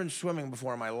 I've never been swimming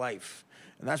before in my life.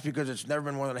 And that's because it's never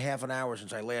been more than half an hour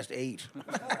since I last ate.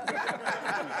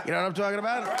 You know what I'm talking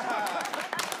about?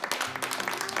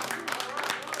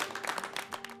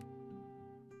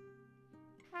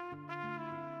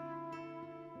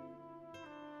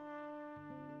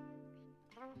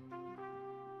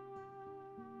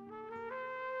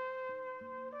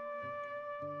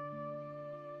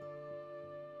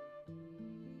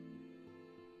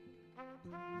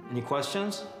 Any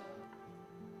questions?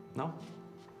 No?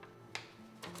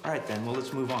 All right, then, well,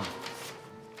 let's move on.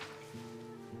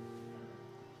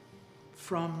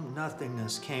 From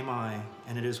nothingness came I,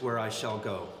 and it is where I shall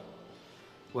go.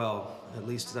 Well, at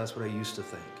least that's what I used to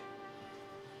think.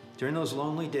 During those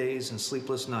lonely days and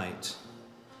sleepless nights,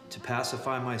 to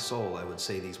pacify my soul, I would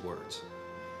say these words.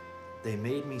 They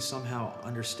made me somehow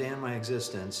understand my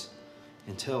existence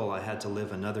until I had to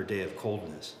live another day of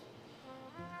coldness.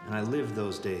 And I lived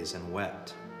those days and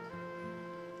wept,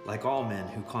 like all men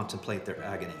who contemplate their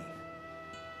agony.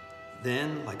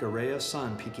 Then, like a ray of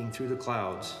sun peeking through the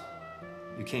clouds,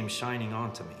 you came shining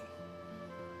onto me,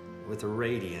 with a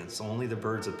radiance only the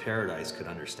birds of paradise could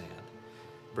understand,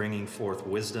 bringing forth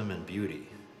wisdom and beauty,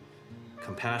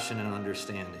 compassion and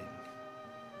understanding,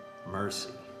 mercy.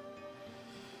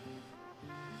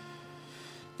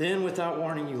 Then, without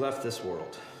warning, you left this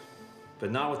world,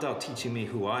 but not without teaching me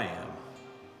who I am,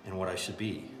 and what I should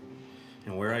be,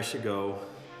 and where I should go,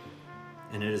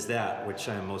 and it is that which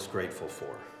I am most grateful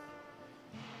for,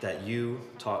 that you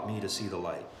taught me to see the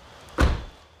light.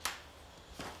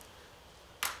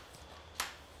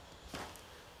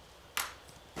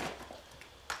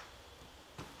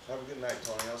 Have a good night,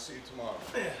 Tony. I'll see you tomorrow.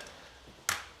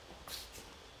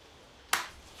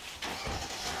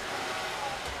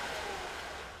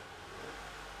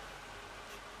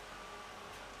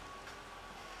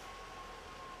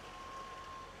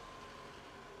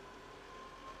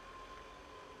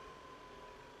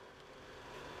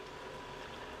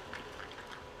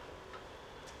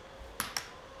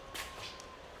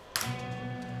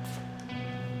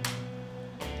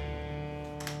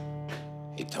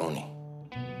 Hey, Tony,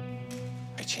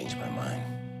 I changed my mind.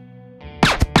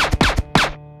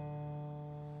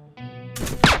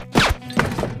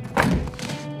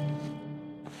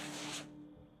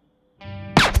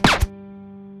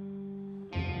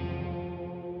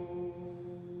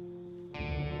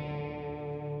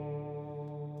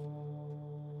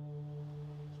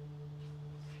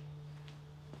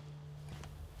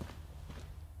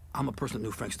 I'm a person that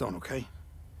knew Frank Stone, okay?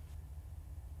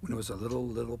 When he was a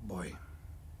little boy.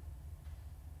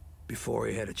 Before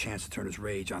he had a chance to turn his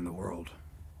rage on the world.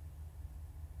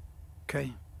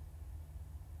 Okay?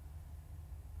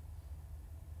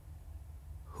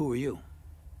 Who are you?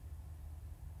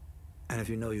 And if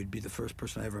you know, you'd be the first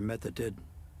person I ever met that did.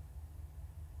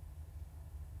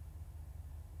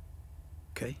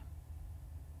 Okay?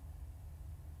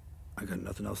 I got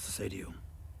nothing else to say to you.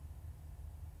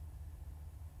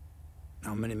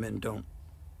 Now, many men don't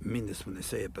mean this when they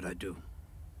say it, but I do.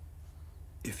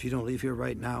 If you don't leave here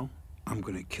right now, I'm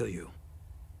gonna kill you.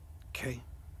 Okay?